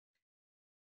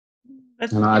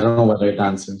 But, and I don't know whether it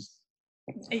answers.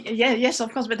 Yeah, yes,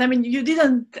 of course. But I mean, you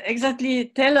didn't exactly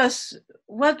tell us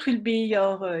what will be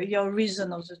your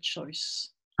reason of the choice.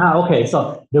 Okay.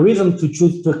 So the reason to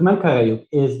choose Turkmenkarayük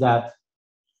is that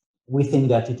we think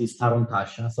that it is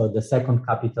Taruntash, so the second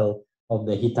capital of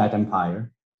the Hittite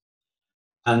Empire.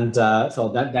 And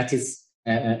so that is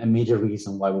a major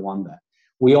reason why we want that.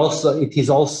 It is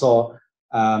also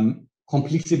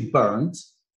completely burned.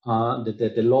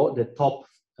 The top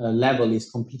level is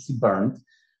completely burned,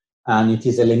 and it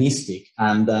is Hellenistic.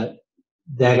 And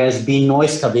there has been no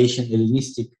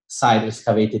Hellenistic site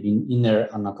excavated in Inner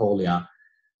Anatolia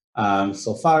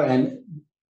so far. And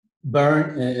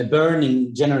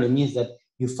burning generally means that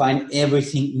you find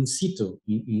everything in situ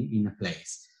in a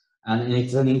place. And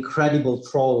it's an incredible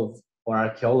trove for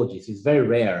archaeologists. It's very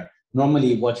rare.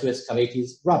 Normally, what you excavate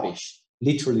is rubbish,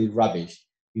 literally rubbish.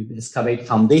 You excavate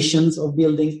foundations of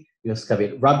buildings, you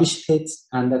excavate rubbish pits,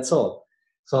 and that's all.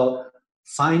 So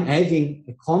having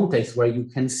a context where you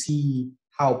can see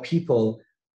how people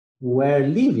were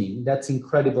living, that's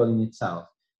incredible in itself.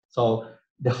 So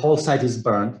the whole site is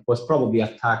burned, was probably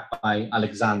attacked by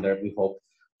Alexander, we hope.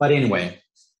 But anyway,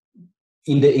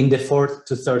 in the 4th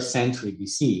to 3rd century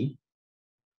BC.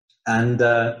 And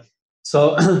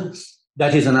so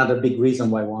that is another big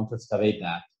reason why I want to excavate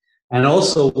that. And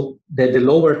also the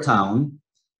lower town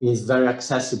is very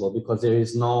accessible because there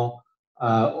is no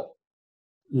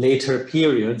later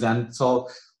periods. And so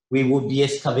we would be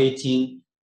excavating,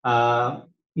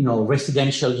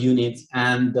 residential units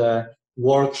and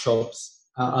workshops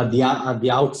at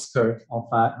the outskirts of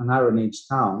an Iron Age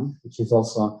town, which is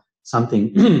also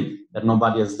something that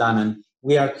nobody has done. And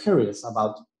we are curious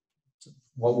about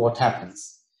what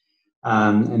happens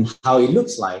and how it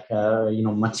looks like,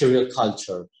 material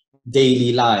culture,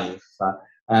 daily life,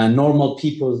 normal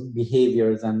people's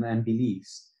behaviors and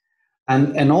beliefs.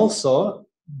 And also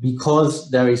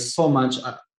because there is so much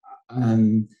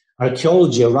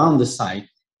archaeology around the site,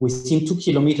 within 2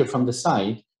 kilometers from the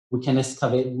site, we can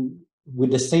excavate,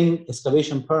 with the same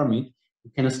excavation permit,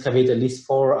 we can excavate at least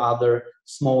 4 other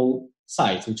small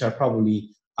sites, which are probably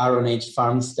Iron Age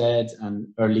farmsteads and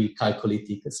early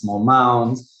Chalcolithic small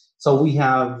mounds. So we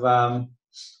have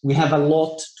a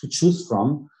lot to choose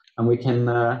from, and we can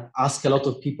ask a lot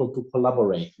of people to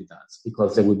collaborate with us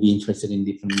because they would be interested in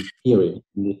different periods,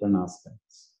 in different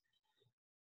aspects.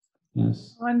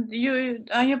 Yes. And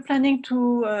are you planning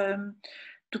to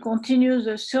continue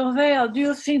the survey, or do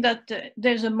you think that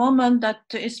there's a moment that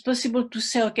it's possible to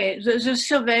say, okay, the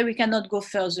survey, we cannot go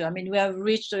further. I mean, we have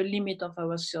reached the limit of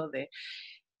our survey.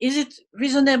 Is it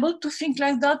reasonable to think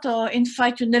like that, or in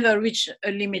fact you never reach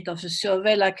a limit of a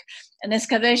survey, like an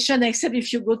excavation, except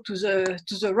if you go to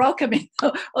the rock? I mean,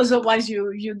 otherwise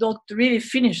you don't really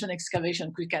finish an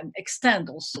excavation. We can extend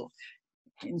also.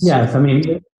 Yes, I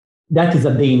mean, that is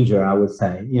a danger, I would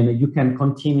say. You can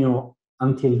continue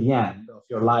until the end of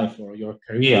your life or your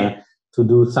career to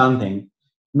do something.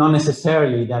 Not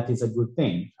necessarily that is a good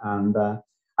thing. And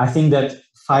I think that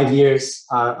 5 years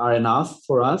are enough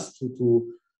for us to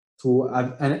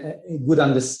have a good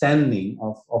understanding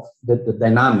of the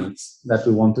dynamics that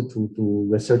we wanted to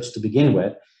research to begin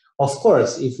with. Of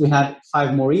course, if we had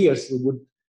 5 more years, we would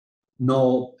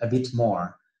know a bit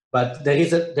more. But there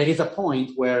is a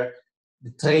point where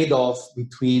the trade-off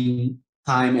between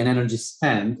time and energy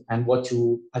spent and what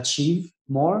you achieve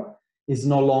more is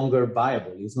no longer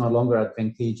viable, is no longer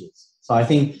advantageous. So I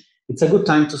think it's a good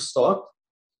time to stop.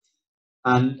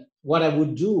 And what I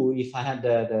would do if I had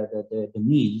the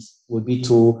means would be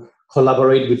to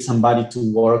collaborate with somebody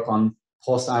to work on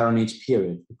post-Iron Age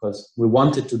period, because we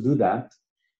wanted to do that,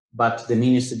 but the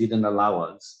ministry didn't allow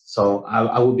us. So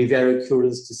I would be very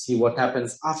curious to see what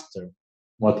happens after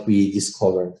what we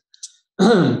discovered.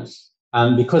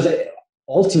 And because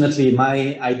ultimately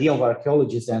my idea of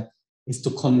archaeology is to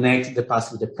connect the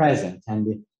past with the present.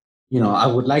 And, I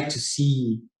would like to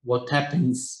see what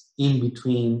happens in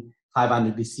between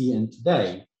 500 BC and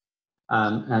today,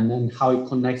 and then how it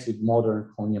connects with modern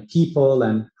Konya people,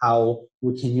 and how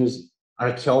we can use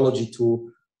archaeology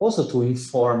to also to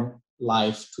inform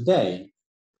life today.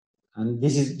 And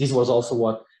this was also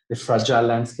what the Fragile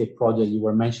Landscape project you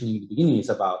were mentioning at the beginning is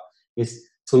about, is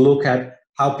to look at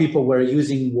how people were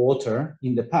using water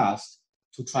in the past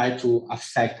to try to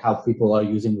affect how people are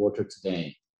using water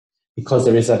today. Because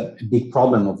there is a big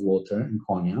problem of water in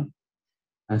Konya.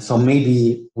 And so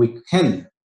maybe we can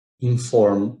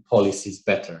inform policies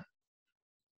better.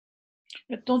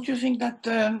 But don't you think that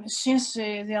since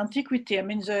the antiquity, I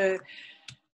mean, the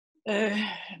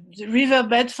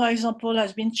riverbed, for example,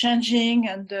 has been changing,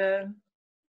 and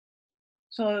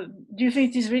so do you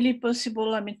think it is really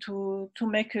possible, I mean, to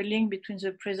make a link between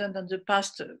the present and the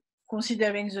past,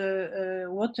 considering the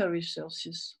water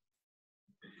resources?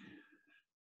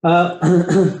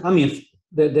 I mean,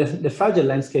 the Fragile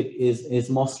Landscape is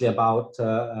mostly about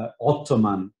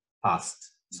Ottoman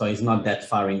past, so it's not that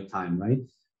far in time, right?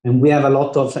 And we have a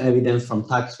lot of evidence from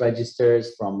tax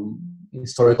registers, from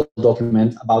historical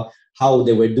documents about how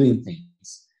they were doing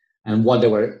things and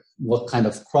what kind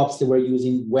of crops they were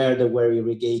using, where they were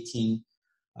irrigating,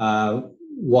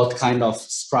 what kind of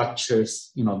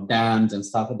structures, dams and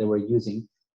stuff that they were using.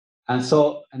 And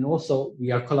also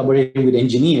we are collaborating with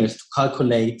engineers to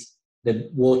calculate the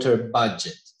water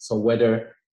budget. So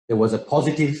whether there was a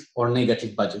positive or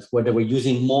negative budget, whether they were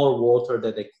using more water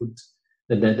than they could,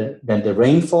 than the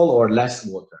rainfall, or less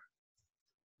water.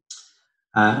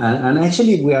 And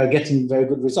actually we are getting very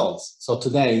good results. So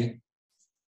today,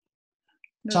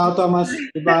 ciao Thomas,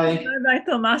 goodbye. Bye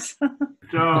Thomas.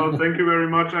 Ciao, thank you very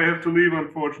much. I have to leave,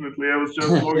 unfortunately. I was just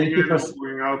logging in and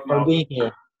logging out now. For being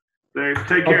here. Thanks,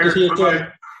 take care, bye-bye.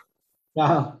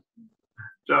 Ciao.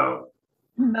 Ciao.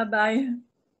 Bye-bye.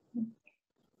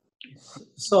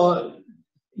 So,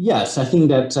 yes, I think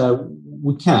that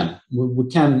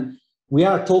we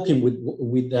are talking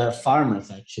with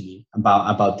farmers actually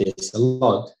about this a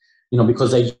lot,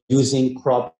 because they're using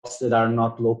crops that are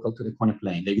not local to the Konya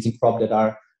Plain. They're using crops that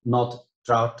are not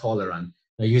drought tolerant.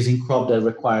 They're using crops that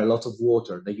require a lot of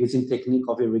water. They're using technique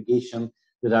of irrigation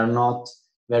that are not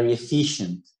very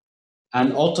efficient.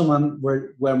 And Ottoman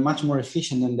were much more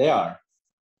efficient than they are.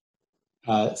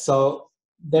 So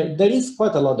there is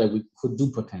quite a lot that we could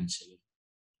do potentially.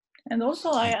 And also,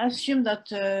 I assume that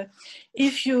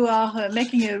if you are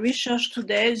making a research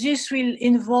today, this will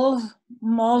involve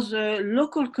more the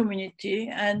local community,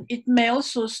 and it may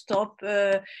also stop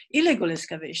illegal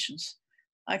excavations.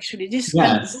 Actually, this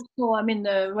can also, I mean,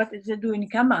 what they do in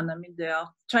Kaman, I mean, they are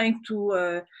trying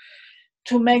to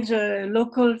make the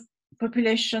local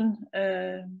population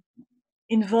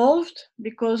involved,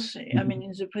 because, I mean,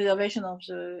 in the preservation of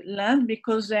the land,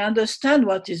 because they understand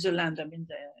what is the land. I mean,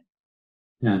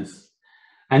 yes.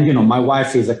 And, my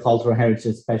wife is a cultural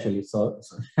heritage specialist, so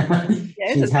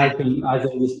yes, she's helping us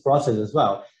in this process as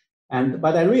well.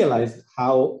 But I realized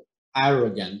how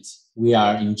arrogant we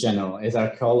are in general as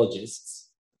archaeologists.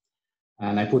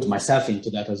 And I put myself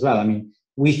into that as well. I mean,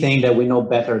 we think that we know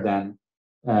better than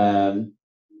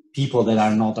people that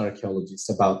are not archaeologists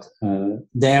about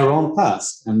their own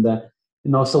past. And,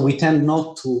 so we tend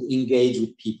not to engage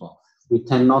with people. We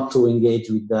tend not to engage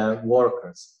with the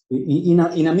workers in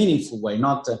a meaningful way.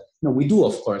 Not, we do,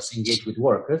 of course, engage with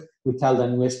workers. We tell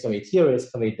them, we excavate here, we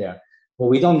excavate there, but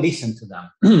we don't listen to them.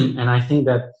 And I think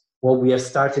that what we have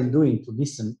started doing to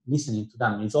listening to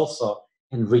them is also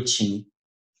enriching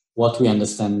what we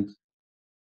understand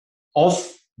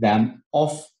of them,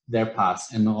 of their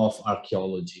past, and of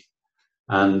archaeology.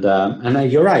 And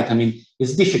you're right. I mean,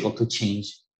 it's difficult to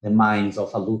change the minds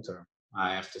of a looter,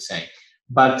 I have to say.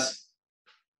 But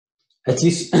at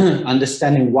least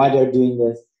understanding why they're doing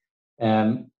this,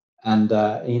 and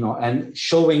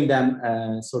showing them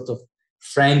a sort of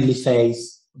friendly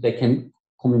face they can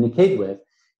communicate with,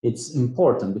 it's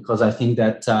important, because I think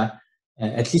that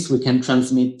at least we can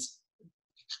transmit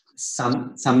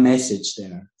some message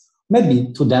there,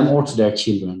 maybe to them or to their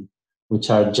children,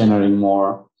 which are generally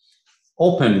more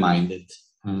open-minded.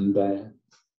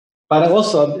 But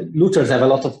also, looters have a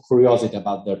lot of curiosity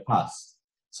about their past.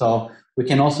 So we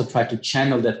can also try to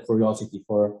channel that curiosity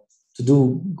to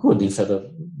do good instead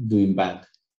of doing bad,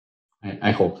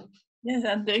 I hope. Yes,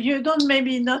 and you don't,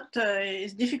 maybe not,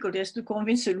 it's difficult to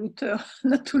convince a looter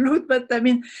not to loot, but I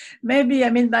mean, maybe,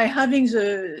 I mean, by having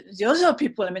the other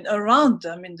people, I mean, around,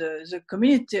 I mean, the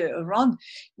community around,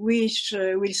 which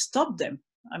will stop them.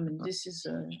 I mean, this is,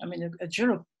 I mean, a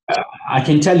general. I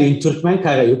can tell you, in Turkmen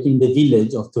Karayük, in the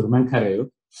village of Turkmen Karayük,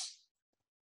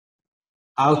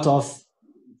 out of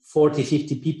 40,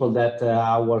 50 people that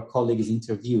our colleagues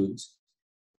interviewed,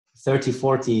 30,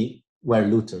 40 were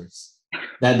looters.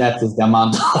 That is the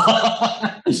amount.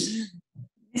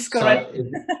 It's correct. So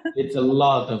it's a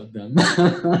lot of them.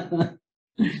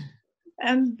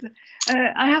 And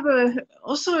I have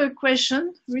also a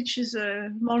question, which is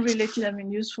more related, I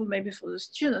mean, useful maybe for the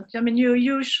student. I mean,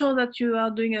 you show that you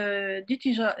are doing a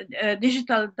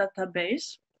digital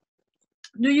database.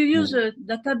 Do you use a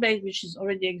database which is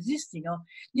already existing, or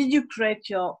did you create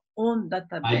your own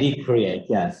database? I did create,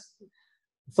 yes.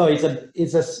 So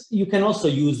you can also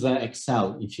use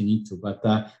Excel if you need to, but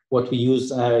what we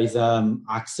use is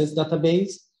Access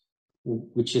database,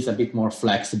 which is a bit more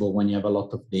flexible when you have a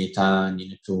lot of data and you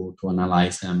need to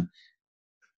analyze them.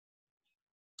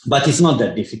 But it's not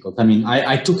that difficult. I mean,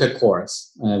 I took a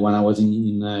course when I was in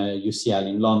UCL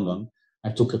in London. I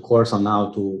took a course on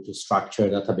how to structure a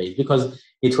database because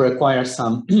it requires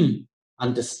some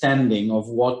understanding of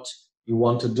what you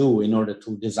want to do in order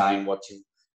to design what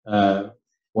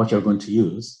you're going to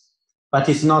use. But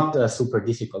it's not super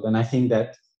difficult. And I think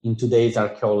that in today's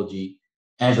archaeology,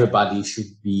 everybody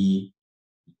should be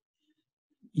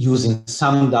using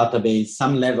some database,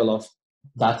 some level of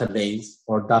database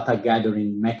or data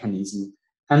gathering mechanism,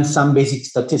 and some basic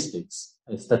statistics.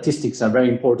 Statistics are very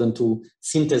important to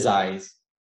synthesize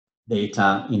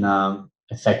data in an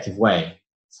effective way.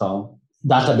 So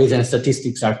database and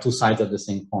statistics are two sides of the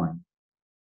same coin.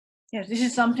 Yes, this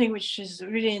is something which is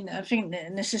really, I think,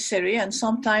 necessary. And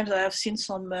sometimes I have seen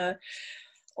some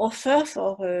offer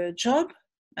for a job,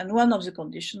 and one of the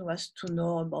conditions was to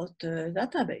know about the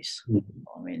database.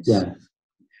 I mean, yeah.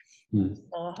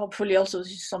 So hopefully also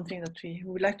this is something that we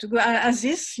would like to go.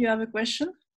 Aziz, you have a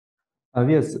question?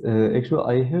 Yes, actually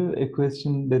I have a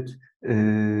question that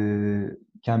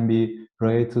can be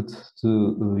related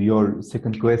to your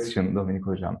second question, Dominic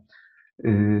Hocam.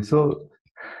 So,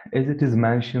 as it is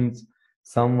mentioned,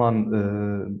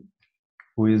 someone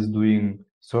who is doing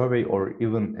survey or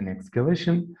even an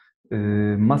excavation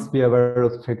must be aware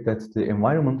of the fact that the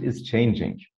environment is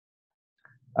changing.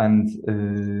 And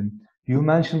you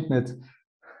mentioned that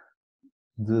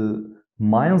the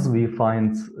mines we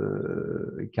find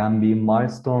can be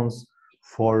milestones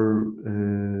for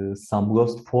some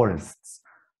lost forests.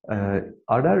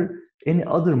 Are there any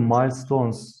other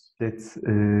milestones that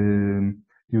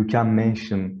you can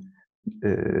mention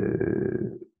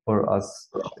for us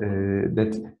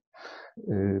that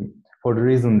for the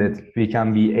reason that we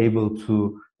can be able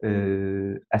to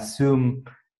assume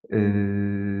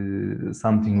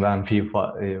something when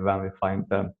we find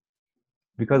them?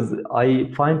 Because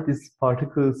I find this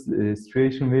particular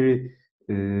situation very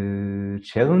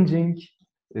challenging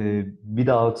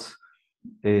without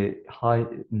a high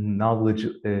knowledge,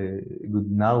 good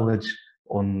knowledge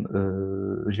on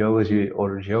geology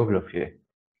or geography.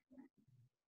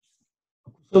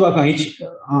 Kusura bakma, hiç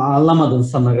anlamadın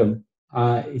sanırım.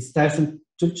 İstersin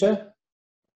Türkçe?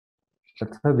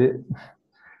 Tabii.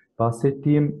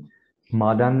 Bahsettiğim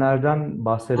madenlerden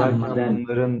bahsederken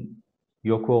bunların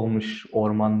yok olmuş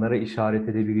ormanlara işaret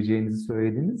edebileceğinizi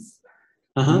söylediniz.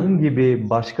 Bunun gibi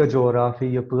başka coğrafi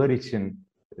yapılar için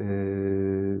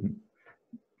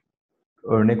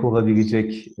örnek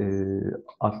olabilecek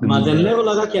aklınızda... Madenler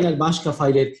olarak yani başka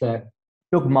faaliyetler?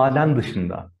 Yok, maden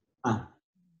dışında.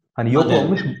 Hani yok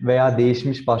olmuş veya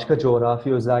değişmiş başka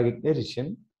coğrafi özellikler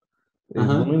için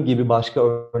bunun gibi başka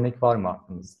örnek var mı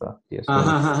aklınızda diye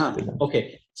sormak istedim.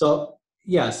 Okay, so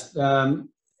yes,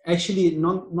 actually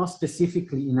not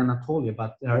specifically in Anatolia,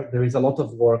 but there is a lot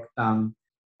of work done,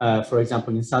 for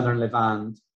example, in southern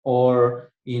Levant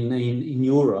or in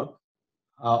Europe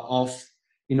of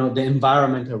the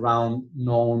environment around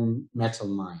known metal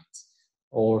mines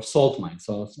or salt mines.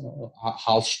 So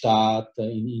Hallstatt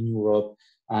in Europe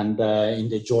and in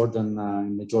the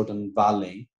Jordan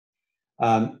Valley.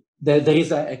 There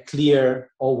is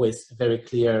always a very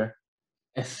clear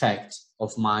effect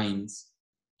of mines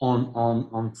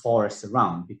on forests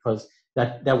around, because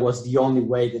that was the only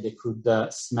way that they could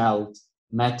smelt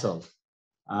metal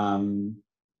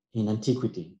in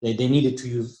antiquity. They needed to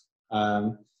use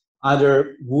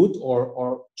either wood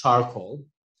or charcoal,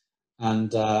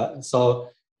 and so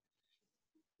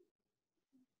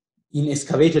in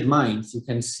excavated mines you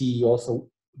can see also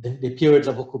the periods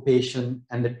of occupation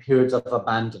and the periods of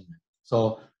abandonment.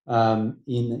 So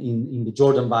in the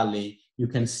Jordan Valley, you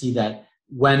can see that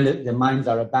when the mines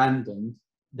are abandoned,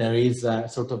 there is a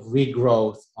sort of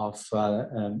regrowth of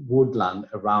woodland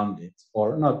around it,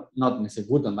 or not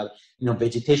necessarily woodland, but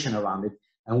vegetation around it.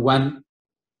 And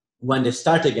when they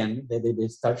start again, they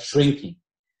start shrinking.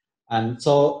 And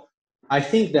so I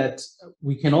think that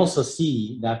we can also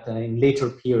see that in later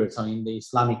periods, so in the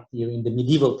Islamic period, in the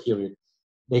medieval period,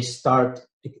 they start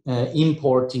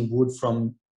importing wood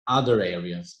from other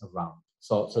areas around.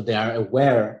 So they are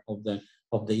aware of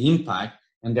the impact,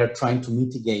 and they're trying to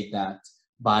mitigate that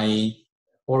by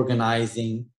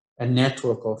organizing a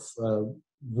network of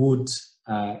wood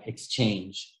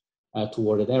exchange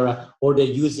toward that area, or they're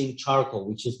using charcoal,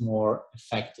 which is more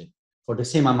effective. For the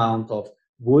same amount of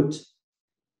wood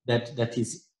that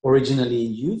is originally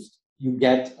used, you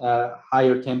get a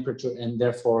higher temperature and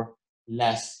therefore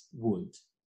less wood.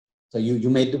 So you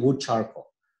made the wood charcoal.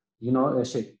 You know,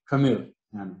 kömür.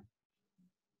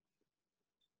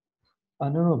 I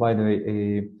don't know, by the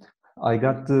way, I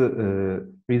got the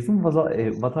reason.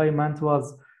 What I meant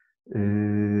was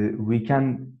we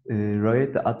can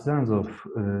relate the absence of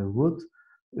wood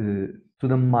to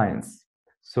the mines.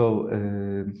 So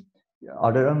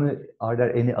are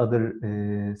there any other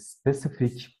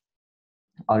specific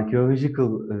archaeological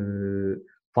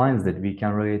finds that we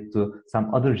can relate to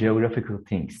some other geographical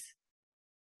things,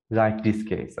 like this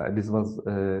case? This was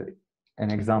an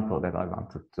example that I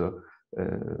wanted to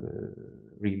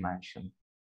re-mention.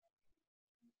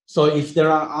 So if there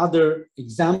are other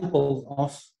examples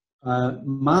of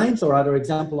mines or other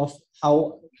examples of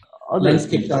how other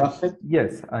landscapes are affected?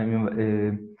 Yes, I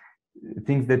mean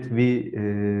things that we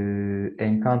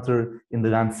encounter in the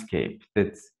landscape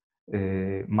that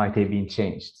might have been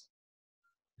changed.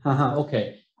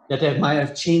 Okay, that might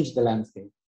have changed the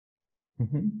landscape.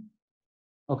 Mm-hmm.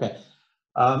 Okay.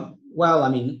 Well, I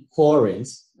mean,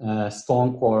 quarries,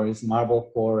 stone quarries, marble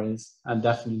quarries, have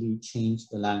definitely changed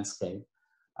the landscape.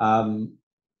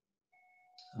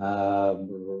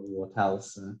 What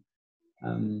else?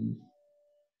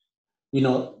 You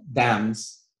know,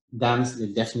 dams they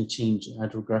definitely change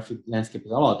hydrographic landscape a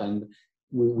lot, and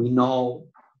we know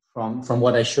from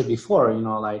what I showed before, you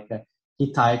know, like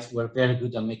Hittites were very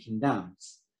good at making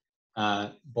dams,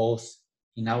 both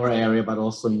in our area, but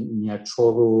also near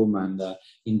Çorum and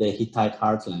in the Hittite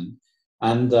heartland.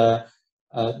 And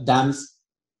dams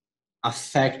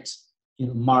affect, you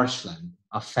know, marshland,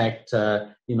 affect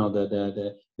you know,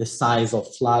 the size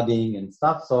of flooding and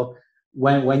stuff. So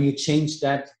when you change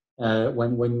that,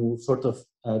 when you sort of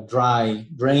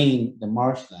drain the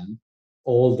marshland,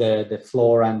 all the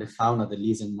flora and the fauna that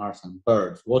lives in marshland,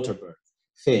 birds, water birds,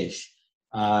 fish,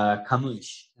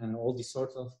 camus, and all these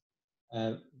sorts of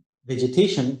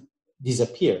vegetation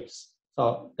disappears.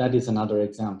 So that is another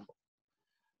example.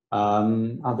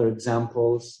 Other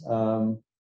examples,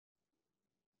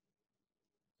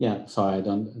 yeah, sorry, I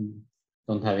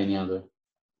don't have any other.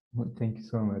 Well, thank you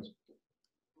so much.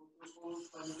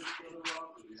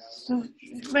 So,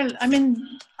 well, I mean,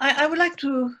 I would like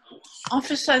to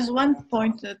emphasize one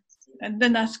point and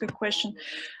then ask a question.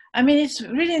 I mean, it's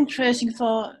really interesting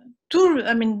for two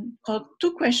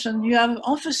questions. You have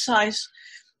emphasized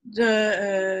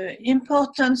the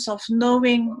importance of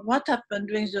knowing what happened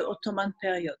during the Ottoman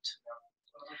period.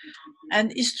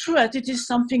 And it's true that it is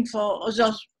something for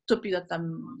other topics that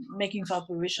I'm making for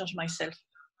research myself.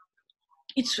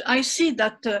 I see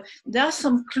that there are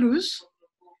some clues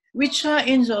which are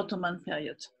in the Ottoman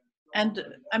period. And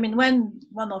I mean, when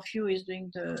one of you is doing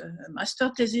the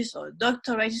master thesis or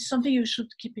doctorate, it's something you should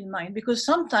keep in mind, because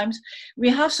sometimes we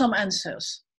have some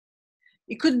answers.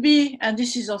 It could be, and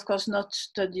this is of course not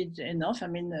studied enough, I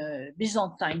mean,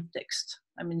 Byzantine text.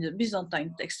 I mean, the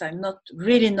Byzantine text are not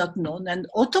known, and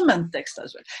Ottoman text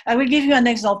as well. I will give you an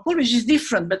example which is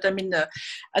different, but I mean, at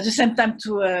the same time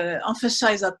to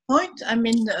emphasize that point, I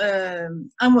mean,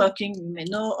 I'm working, you may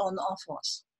know, on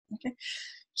amphores. Okay,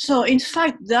 so in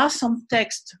fact, there are some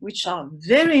texts which are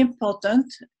very important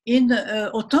in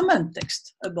Ottoman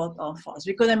text about amphores,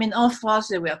 because I mean, amphores,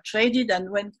 they were traded, and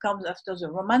when it comes after the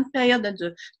Roman period, then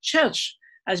the church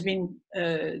has been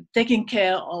taking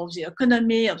care of the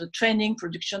economy, of the training,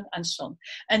 production, and so on.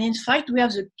 And in fact, we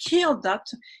have the key of that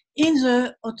in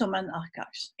the Ottoman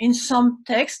archives, in some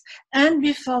texts, and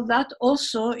before that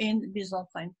also in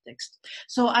Byzantine text.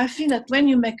 So I think that when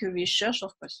you make a research,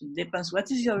 of course, it depends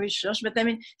what is your research, but I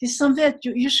mean, it's something that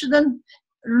you shouldn't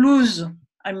lose.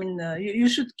 I mean, you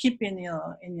should keep in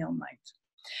your mind.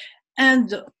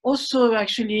 And also,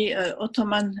 actually,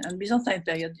 Ottoman and Byzantine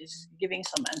period is giving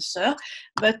some answer.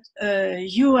 But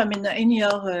you, I mean, in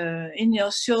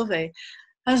your survey,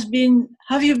 have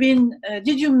you been?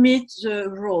 Did you meet the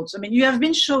roads? I mean, you have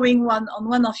been showing one on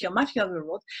one of your maps. You have a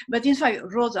road, but in fact,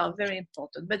 roads are very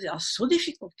important, but they are so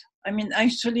difficult. I mean,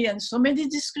 actually, and so many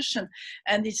discussions,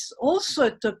 and it's also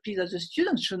a topic that the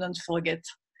students shouldn't forget.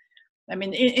 I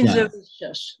mean, in the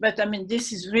research, but I mean,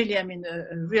 this is really, I mean,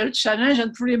 a real challenge,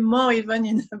 and probably more even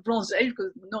in the Bronze Age,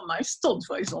 because no milestone,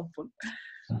 for example.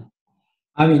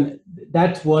 I mean,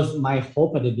 that was my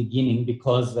hope at the beginning,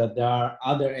 because there are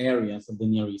other areas of the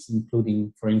Near East,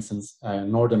 including, for instance,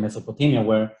 northern Mesopotamia,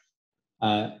 where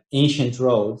ancient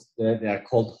roads, they are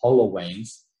called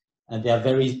holloways, and they are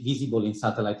very visible in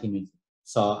satellite images.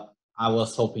 So I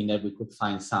was hoping that we could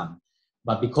find some.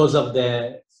 But because of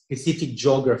the specific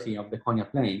geography of the Konya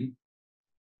Plain,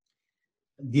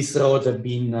 these roads have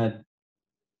been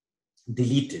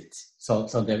deleted. So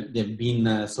they've been,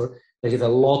 there is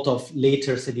a lot of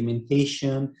later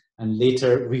sedimentation and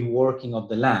later reworking of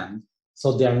the land. So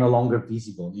they are no longer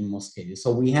visible in most cases.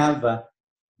 So we have a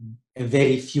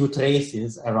very few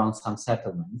traces around some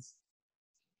settlements.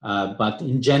 But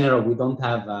in general, we don't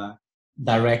have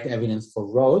direct evidence for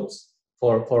roads,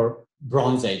 for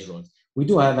Bronze Age roads. We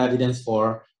do have evidence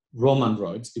for Roman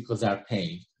roads because they are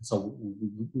paved, so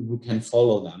we can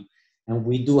follow them. And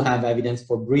we do have evidence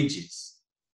for bridges,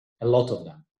 a lot of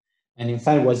them. And in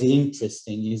fact, what's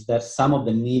interesting is that some of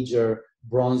the major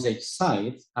Bronze Age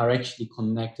sites are actually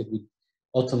connected with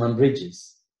Ottoman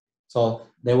bridges. So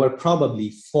there were probably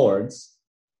fords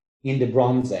in the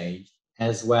Bronze Age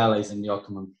as well as in the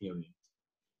Ottoman period.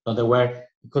 So there were,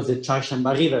 because the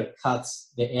Çarşamba River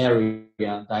cuts the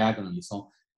area diagonally. So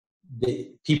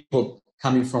the people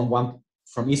coming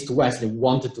from east to west, they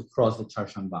wanted to cross the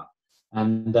Çarşamba.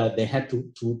 And they had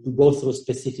to go through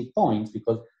specific points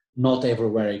because not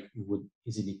everywhere it would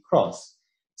easily cross.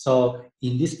 So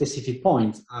in this specific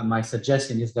point, my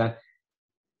suggestion is that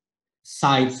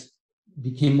sites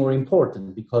became more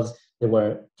important because there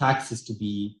were taxes to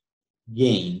be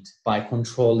gained by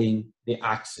controlling the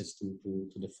access to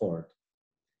the fort.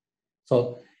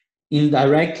 So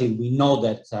indirectly, we know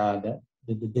that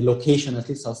the location, at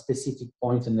least of specific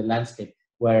points in the landscape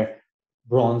where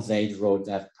Bronze Age roads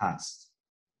have passed.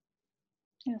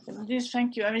 Yes,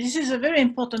 thank you. I mean, this is a very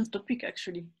important topic,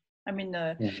 actually. I mean,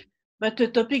 but the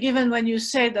topic, even when you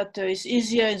say that it's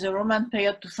easier in the Roman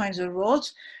period to find the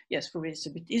roads, yes, probably it's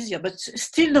a bit easier, but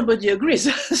still nobody agrees.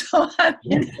 So,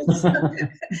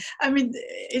 I mean,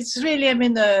 it's really, I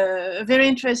mean, a very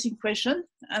interesting question,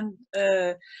 and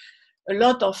a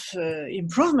lot of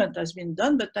improvement has been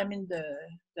done, but I mean, there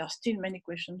are still many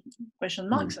question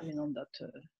marks, I mean, on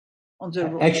that. On the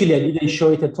road. Actually, I didn't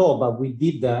show it at all, but we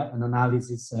did an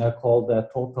analysis called the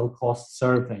total cost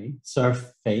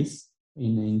surface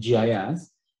in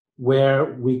GIS, where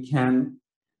we can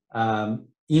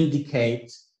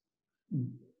indicate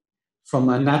from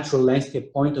a natural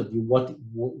landscape point of view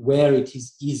where it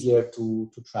is easier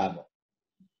to travel.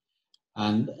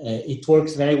 And it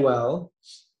works very well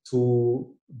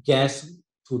to guess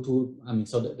I mean,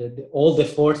 so all the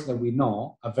forts that we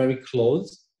know are very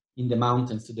close in the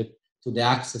mountains to the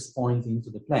access point into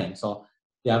the plain. So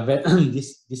they are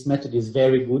this method is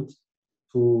very good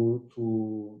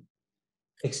to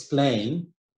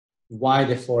explain why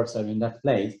the forts are in that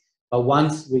place. But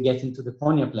once we get into the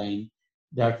Konya Plain,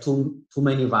 there are too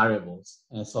many variables.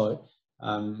 So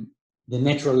the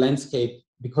natural landscape,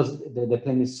 because the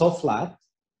plain is so flat,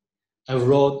 a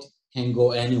road can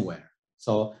go anywhere.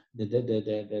 So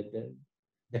the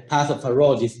path of a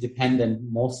road is dependent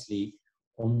mostly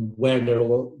on where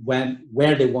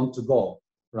they want to go,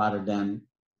 rather than,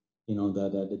 you know,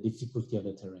 the difficulty of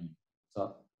the terrain.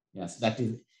 So yes, that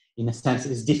is, in a sense,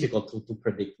 it's difficult to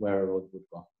predict where a road would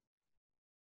go.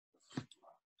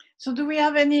 So do we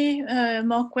have any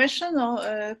more question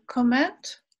or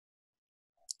comment?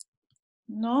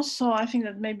 No, so I think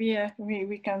that maybe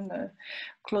we can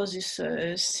close this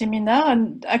seminar.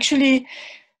 And actually,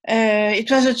 it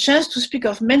was a chance to speak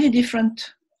of many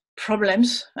different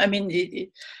problems. I mean,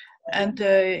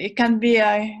 it can be,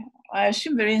 I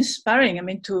assume, very inspiring. I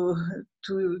mean, to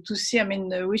see, I mean,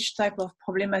 which type of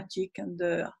problematic and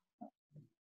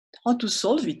how to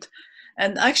solve it.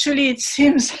 And actually, it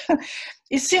seems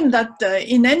that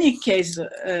in any case,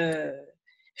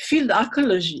 field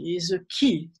archaeology is a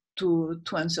key to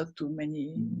answer to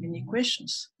many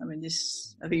questions. I mean,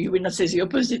 this, I think you will not say the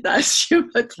opposite, I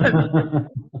assume, but I mean,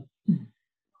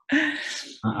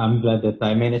 I'm glad that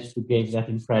I managed to give that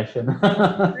impression.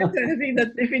 I think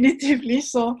that definitively.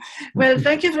 So, well,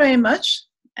 thank you very much,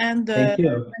 and thank you.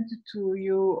 Thank you to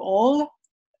you all.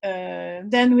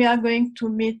 Then we are going to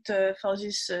meet for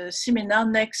this seminar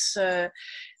next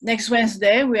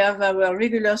Wednesday. We have our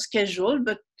regular schedule,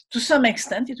 but to some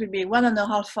extent it will be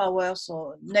 1.5 hours.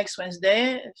 So next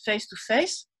Wednesday, face to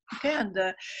face. Okay, and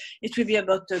it will be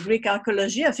about Greek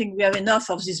archaeology. I think we have enough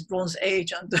of this Bronze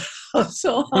Age and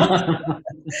so on.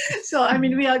 So, I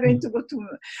mean, we are going to go to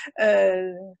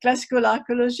classical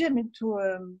archaeology, I mean,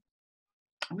 to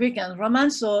Greek and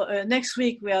Roman. So next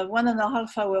week we have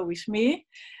 1.5 hours with me.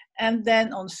 And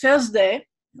then on Thursday,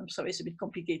 I'm sorry, it's a bit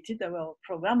complicated, our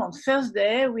program. On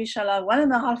Thursday, we shall have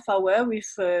 1.5 hours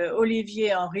with Olivier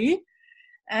Henry.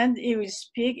 and he will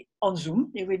speak on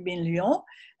Zoom. He will be in Lyon,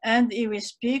 and he will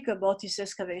speak about his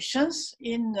excavations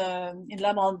in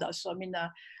La Branda. So I mean,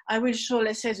 I will show,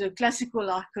 let's say, the classical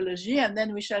archaeology, and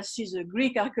then we shall see the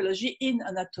Greek archaeology in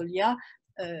Anatolia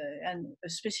and a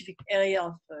specific area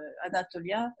of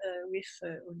Anatolia with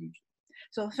Olivier.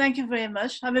 So thank you very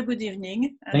much. Have a good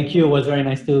evening. Thank you. It was very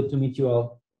nice to meet you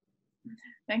all.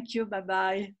 Thank you.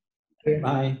 Bye-bye.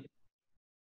 Bye.